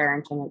ADHD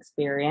parenting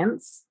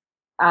experience.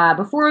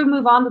 Before we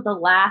move on to the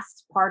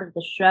last part of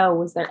the show,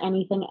 was there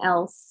anything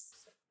else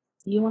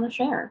you want to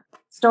share?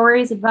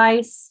 Stories,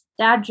 advice,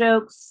 dad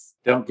jokes?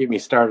 Don't get me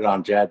started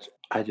on Judge.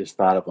 I just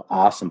thought of an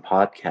awesome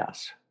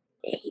podcast.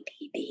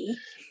 ADD.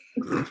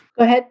 Go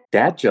ahead.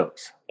 Dad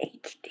jokes.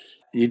 HD.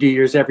 You do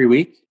yours every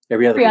week?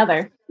 Every Every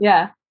other.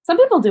 Yeah. Some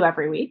people do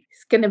every week.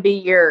 It's going to be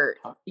your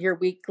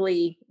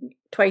weekly,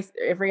 twice,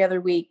 every other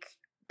week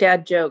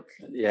dad joke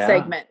Yeah.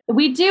 segment.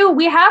 We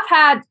have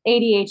had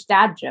ADHD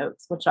dad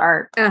jokes, which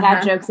are dad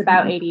Uh-huh. jokes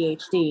about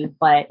ADHD,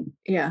 but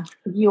Yeah.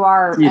 you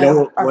are You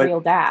know a what- real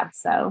dad,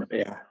 so.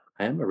 Yeah,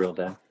 I am a real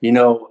dad. You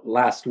know,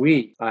 last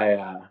week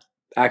I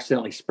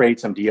accidentally sprayed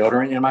some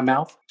deodorant in my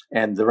mouth,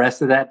 and the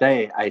rest of that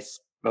day I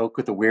spoke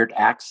with a weird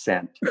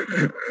accent.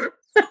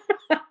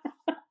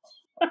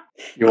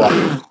 You're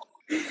welcome.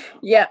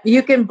 Yeah.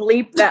 You can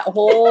bleep that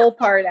whole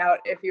part out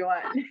if you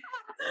want.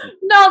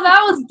 No,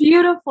 that was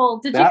beautiful.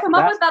 Did you That- come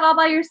up that- with that all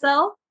by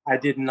yourself? I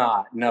did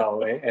not.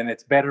 No, and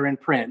it's better in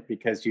print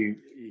because you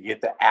get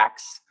the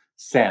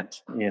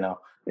accent. You know,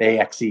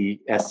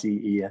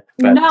 AXESCE.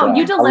 No,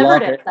 you I delivered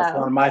love it, That's though.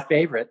 one of my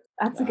favorite.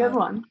 That's a good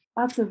one.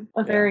 That's a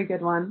very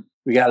good one.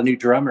 We got a new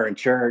drummer in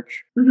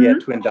church. He Mm-hmm.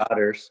 had twin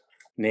daughters.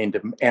 Named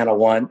them Anna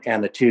 1,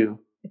 Anna 2.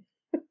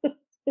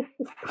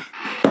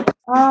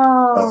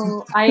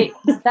 Oh,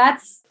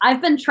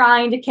 I've been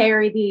trying to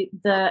carry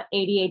the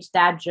ADHD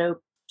dad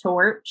joke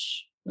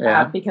torch.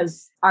 Yeah.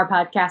 Because our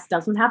podcast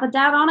doesn't have a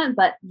dad on it,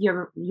 but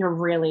you're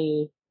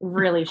really,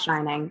 really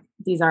shining.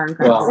 These are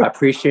incredible. Well, I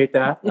appreciate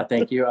that. I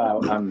thank you.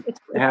 I'm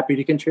happy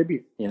to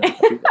contribute. You know,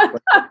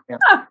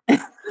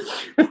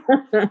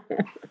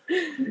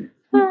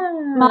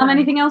 Mom,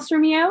 anything else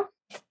from you?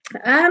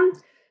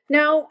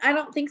 No, I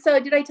don't think so.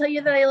 Did I tell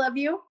you that I love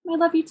you? I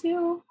love you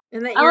too.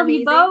 And that I you're love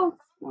you amazing? both.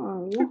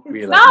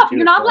 We love Stop! you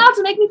You're too. not allowed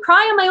to make me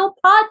cry on my own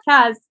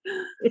podcast.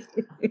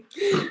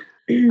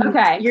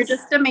 Okay. You're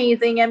just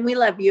amazing and we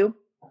love you.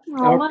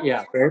 Oh,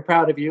 yeah, very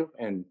proud of you,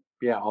 and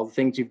yeah, all the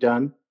things you've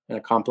done and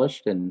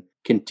accomplished, and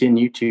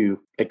continue to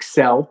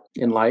excel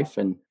in life.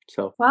 And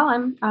so, Well,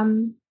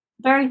 I'm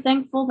very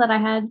thankful that I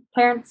had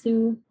parents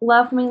who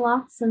love me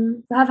lots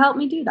and have helped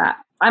me do that.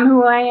 I'm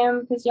who I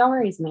am because y'all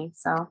raised me.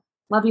 So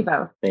love you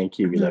both. thank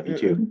you. We love you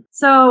too.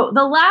 So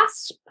the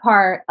last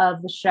part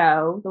of the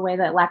show, the way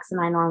that Lex and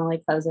I normally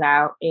close it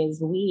out,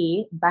 is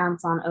we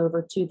bounce on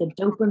over to the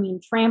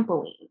dopamine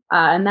trampoline.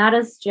 And that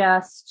is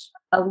just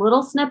a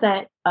little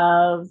snippet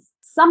of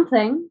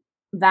something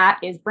that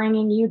is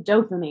bringing you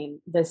dopamine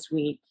this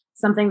week.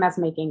 Something that's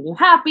making you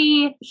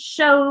happy,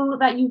 show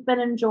that you've been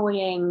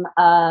enjoying,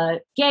 a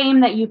game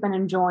that you've been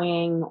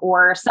enjoying,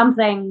 or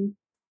something,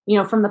 you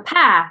know, from the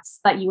past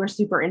that you were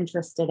super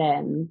interested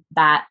in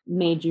that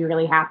made you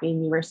really happy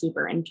and you were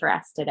super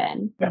interested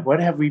in. What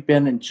have we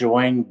been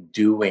enjoying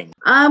doing?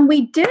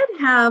 We did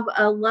have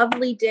a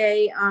lovely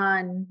day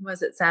on,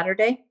 was it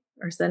Saturday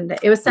or Sunday?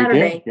 It was We did,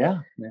 Saturday. yeah.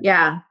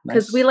 Yeah,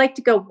 because Nice. we like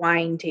to go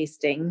wine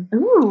tasting.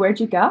 Ooh, where'd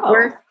you go?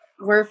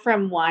 We're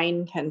from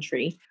wine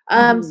country.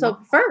 Mhm. So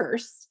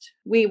first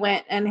we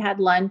went and had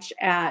lunch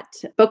at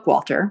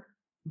Bookwalter.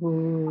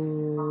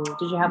 Ooh,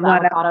 did you have the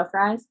What- avocado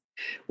fries?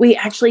 We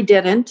actually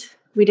didn't.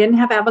 We didn't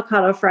have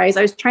avocado fries.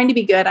 I was trying to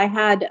be good. I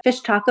had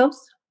fish tacos.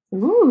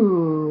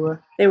 Ooh.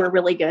 They were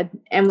really good.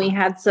 And we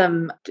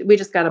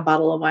just got a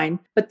bottle of wine.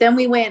 But then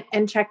we went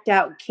and checked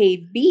out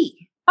Cave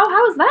B. Oh,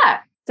 how was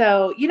that?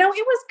 So, you know,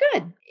 it was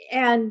good.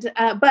 And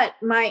but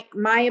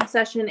my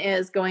obsession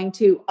is going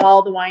to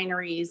all the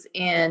wineries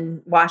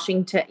in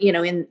Washington, you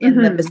know, in the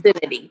Mhm.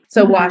 vicinity.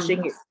 So Mhm.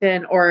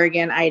 Washington,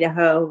 Oregon,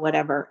 Idaho,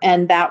 whatever.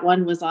 And that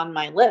one was on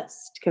my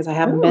list because I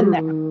haven't been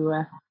there.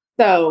 Ooh.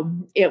 So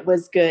it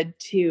was good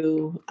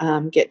to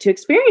get to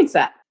experience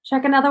that.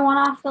 Check another one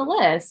off the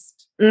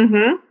list.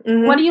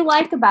 Mm-hmm. What do you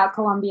like about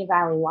Columbia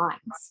Valley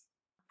wines?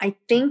 I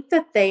think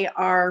that they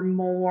are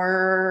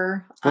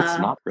more What's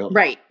not really?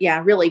 right.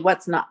 Yeah, really.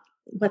 What's not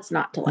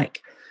to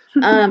like?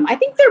 I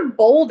think they're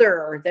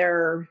bolder.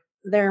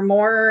 They're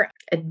more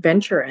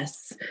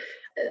adventurous.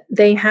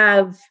 They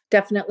have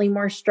definitely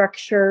more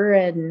structure,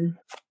 and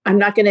I'm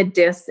not going to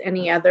diss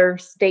any other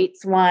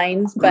states'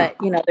 wines, but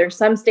there's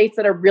some states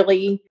that are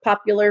really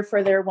popular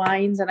for their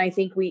wines, and I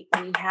think we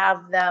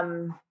have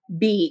them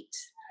beat.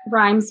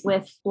 Rhymes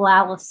with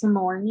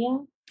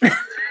Lalisimornia.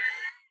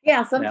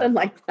 Yeah, something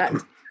like that.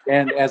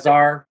 And as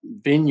our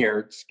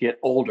vineyards get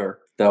older,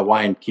 the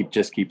wine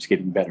just keeps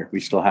getting better. We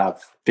still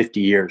have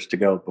 50 years to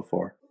go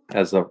before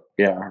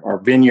our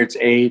vineyards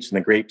age and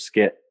the grapes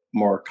get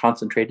more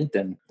concentrated,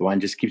 then the wine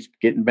just keeps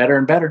getting better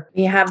and better.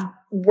 We have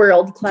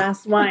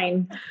world-class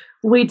wine.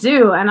 We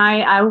do, and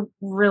I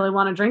really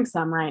want to drink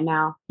some right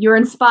now. You're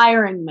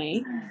inspiring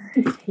me.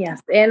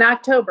 Yes, in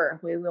October.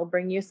 We will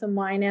bring you some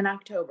wine in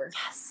October.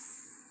 Yes.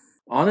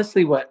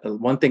 Honestly,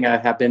 one thing I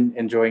have been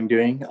enjoying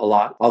doing a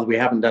lot, although we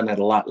haven't done that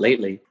a lot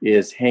lately,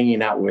 is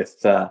hanging out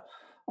with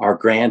our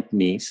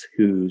grandniece,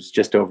 who's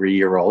just over a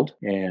year old,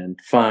 and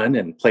fun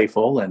and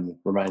playful, and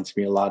reminds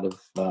me a lot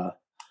of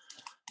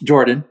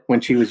Jordan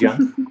when she was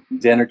young.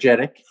 She's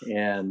energetic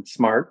and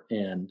smart,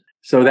 and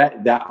so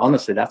that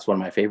honestly, that's one of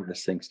my favorite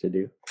things to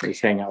do, is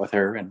hang out with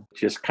her, and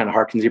just kind of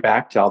harkens you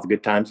back to all the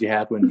good times you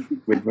had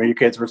when your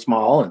kids were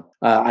small. And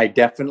I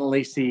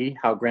definitely see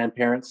how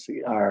grandparents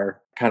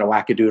are kind of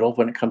wackadoodle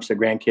when it comes to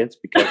grandkids,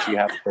 because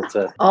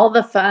all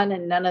the fun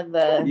and none of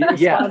the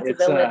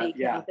responsibility.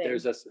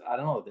 There's I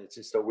don't know, it's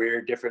just a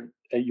weird different.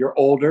 You're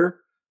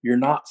older, you're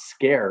not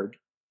scared.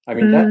 I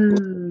mean,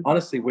 that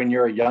honestly, when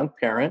you're a young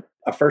parent,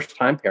 a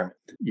first-time parent,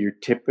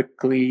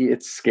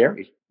 it's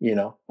scary,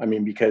 I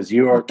mean, because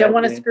you don't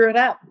want to screw it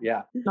up.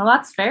 Yeah. No,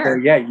 that's fair. So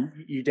yeah,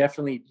 you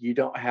definitely, you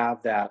don't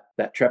have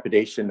that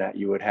trepidation that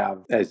you would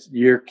have as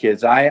your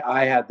kids.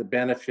 I had the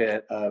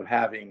benefit of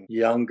having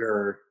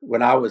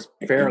when I was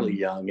fairly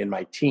young in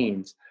my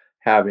teens,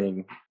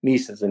 having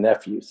nieces and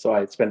nephews. So I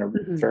had spent a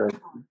fair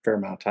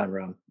amount of time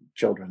around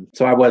children.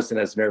 So I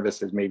wasn't as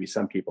nervous as maybe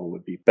some people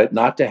would be, but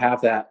not to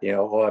have that,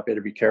 I better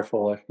be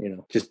careful,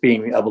 just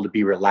being able to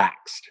be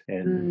relaxed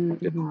and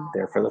just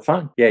there for the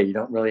fun. Yeah. You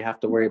don't really have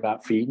to worry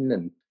about feeding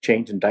and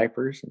changing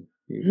diapers. And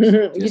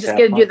you just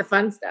get to do the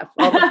fun stuff,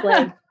 all the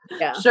play.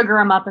 Yeah. Sugar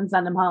them up and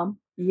send them home.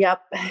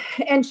 Yep.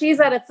 And she's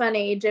at a fun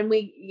age, and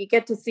you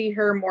get to see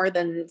her more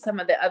than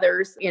some of the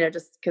others,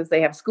 just because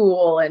they have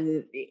school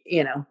and,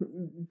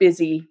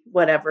 busy,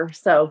 whatever.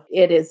 So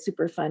it is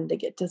super fun to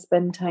get to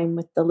spend time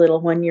with the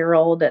little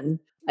 1-year-old. And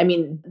I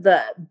mean,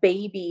 the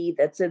baby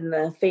that's in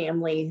the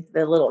family,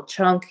 the little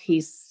chunk,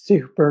 he's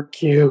super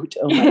cute.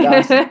 Oh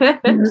my gosh.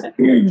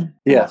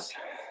 Yes.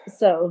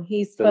 So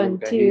he's fun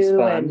too. He's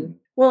fun.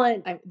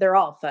 And they're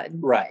all fun,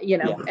 right?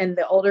 And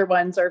the older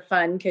ones are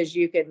fun because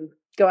you can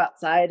go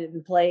outside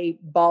and play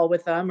ball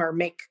with them, or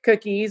make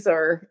cookies,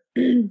 or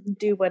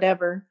do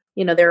whatever.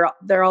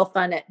 They're all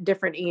fun at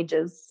different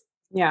ages.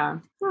 Yeah.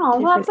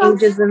 Oh,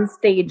 different ages and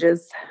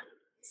stages.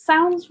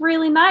 Sounds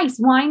really nice.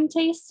 Wine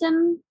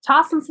tasting,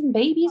 tossing some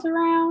babies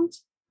around.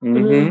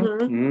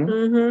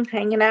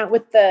 Hanging out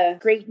with the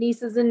great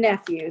nieces and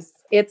nephews.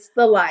 It's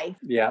the life.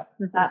 Yeah.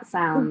 That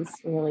sounds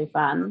really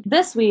fun.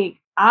 This week,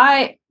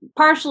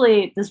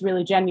 this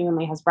really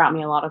genuinely has brought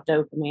me a lot of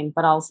dopamine,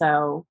 but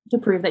also to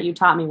prove that you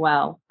taught me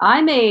well.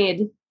 I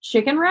made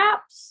chicken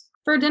wraps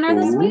for dinner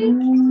this week.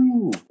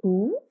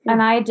 Ooh.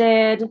 And I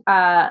did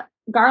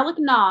garlic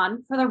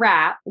naan for the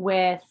wrap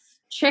with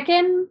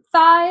chicken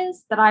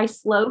thighs that I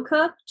slow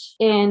cooked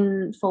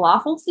in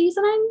falafel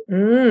seasoning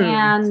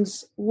and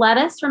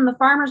lettuce from the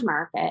farmer's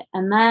market.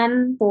 And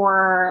then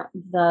for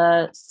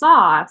the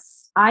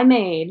sauce, I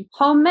made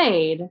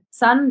homemade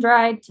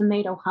sun-dried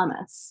tomato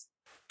hummus.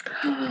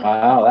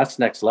 Wow, that's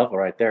next level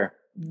right there.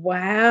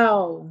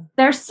 Wow.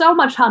 There's so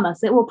much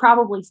hummus. It will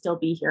probably still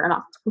be here in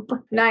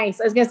October.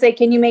 Nice. I was going to say,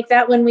 can you make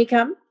that when we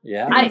come?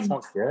 Yeah, that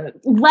sounds good.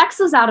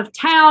 Lex is out of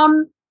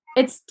town.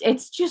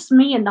 It's just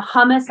me and the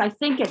hummus. I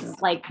think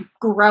it's like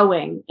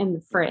growing in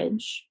the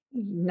fridge.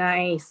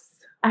 Nice.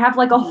 I have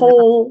like a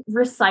whole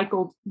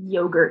recycled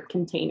yogurt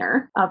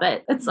container of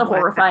it. It's a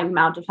horrifying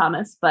amount of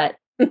hummus, but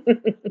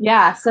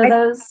yeah.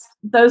 So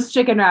those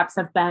chicken wraps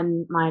have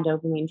been my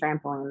dopamine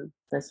trampoline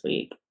this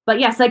week. But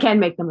yes, I can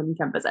make them when you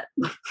come visit.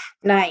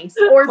 Nice.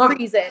 Or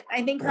freeze it.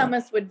 I think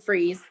hummus would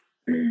freeze.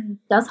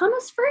 Does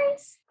hummus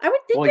freeze? I would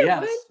think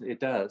yes, it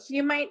does.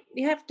 You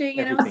have to,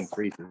 Everything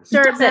freezes.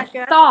 Does it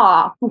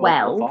thaw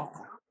well?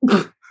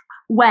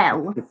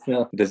 Well.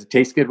 Does it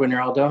taste good when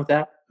you're all done with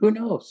that? Who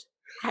knows?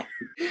 I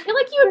feel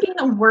like you would be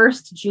the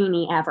worst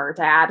genie ever,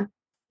 Dad.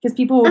 Because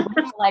people would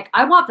be like,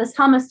 I want this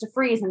hummus to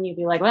freeze. And you'd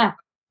be like, well,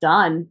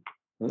 done.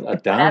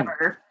 Done.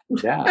 Whatever.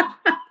 Yeah.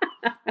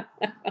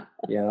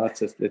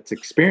 It's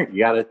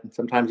experience.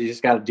 Sometimes you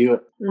just got to do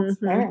it.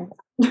 Mm-hmm.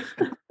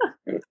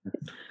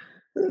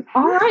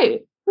 All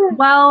right.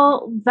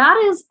 Well, that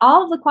is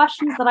all the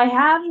questions that I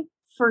had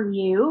for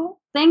you.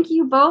 Thank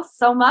you both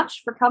so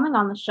much for coming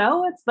on the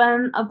show. It's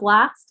been a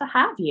blast to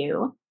have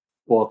you.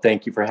 Well,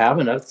 thank you for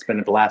having us. It's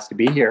been a blast to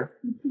be here.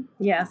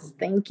 Yes,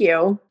 thank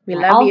you. We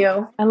love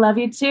you. I love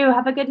you too.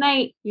 Have a good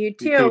night. You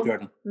too. You too,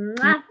 Jordan.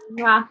 Mwah.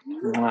 Mwah.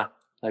 Mwah.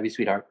 Love you,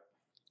 sweetheart.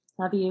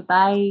 Love you.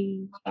 Bye.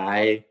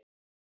 Bye.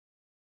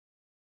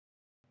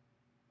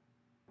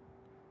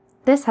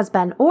 This has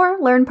been Or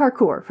Learn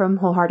Parkour from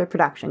Wholehearted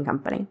Production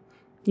Company.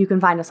 You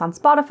can find us on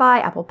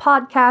Spotify, Apple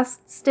Podcasts,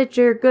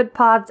 Stitcher, Good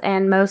Pods,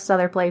 and most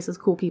other places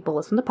cool people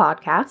listen to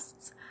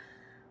podcasts.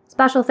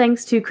 Special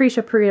thanks to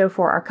Krisha Perito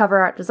for our cover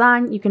art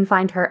design. You can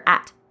find her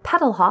at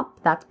Petalhop,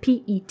 that's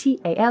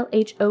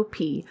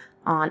Petalhop,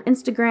 on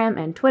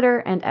Instagram and Twitter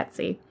and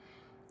Etsy.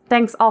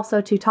 Thanks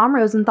also to Tom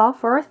Rosenthal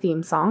for our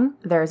theme song,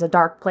 There's a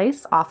Dark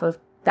Place, off of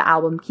the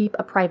album Keep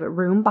a Private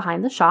Room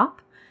Behind the Shop.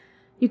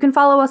 You can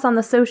follow us on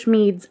the social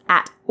medias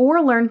at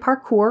Or Learn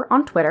Parkour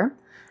on Twitter,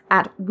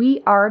 at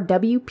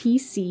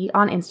WeAreWPC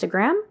on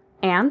Instagram,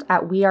 and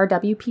at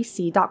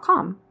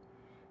WeAreWPC.com.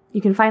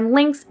 You can find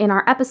links in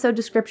our episode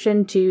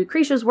description to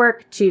Krisha's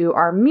work, to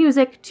our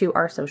music, to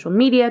our social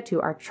media,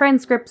 to our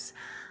transcripts,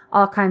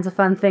 all kinds of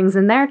fun things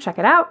in there. Check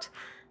it out.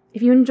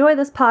 If you enjoy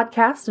this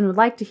podcast and would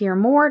like to hear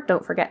more,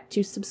 don't forget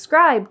to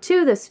subscribe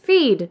to this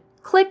feed.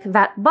 Click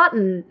that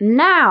button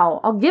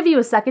now. I'll give you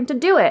a second to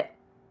do it.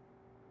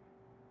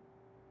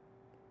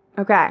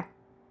 Okay.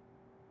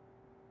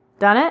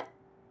 Done it?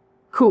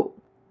 Cool.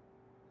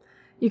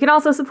 You can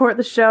also support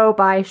the show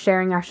by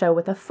sharing our show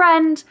with a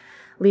friend,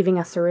 leaving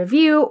us a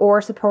review,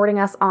 or supporting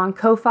us on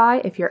Ko-Fi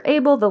if you're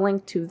able. The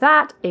link to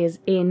that is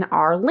in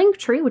our link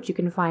tree, which you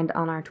can find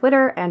on our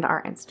Twitter and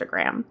our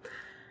Instagram.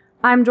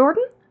 I'm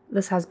Jordan.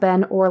 This has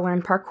been Or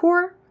Learn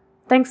Parkour.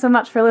 Thanks so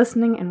much for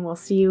listening, and we'll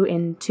see you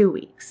in 2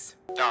 weeks.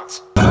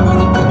 Dance.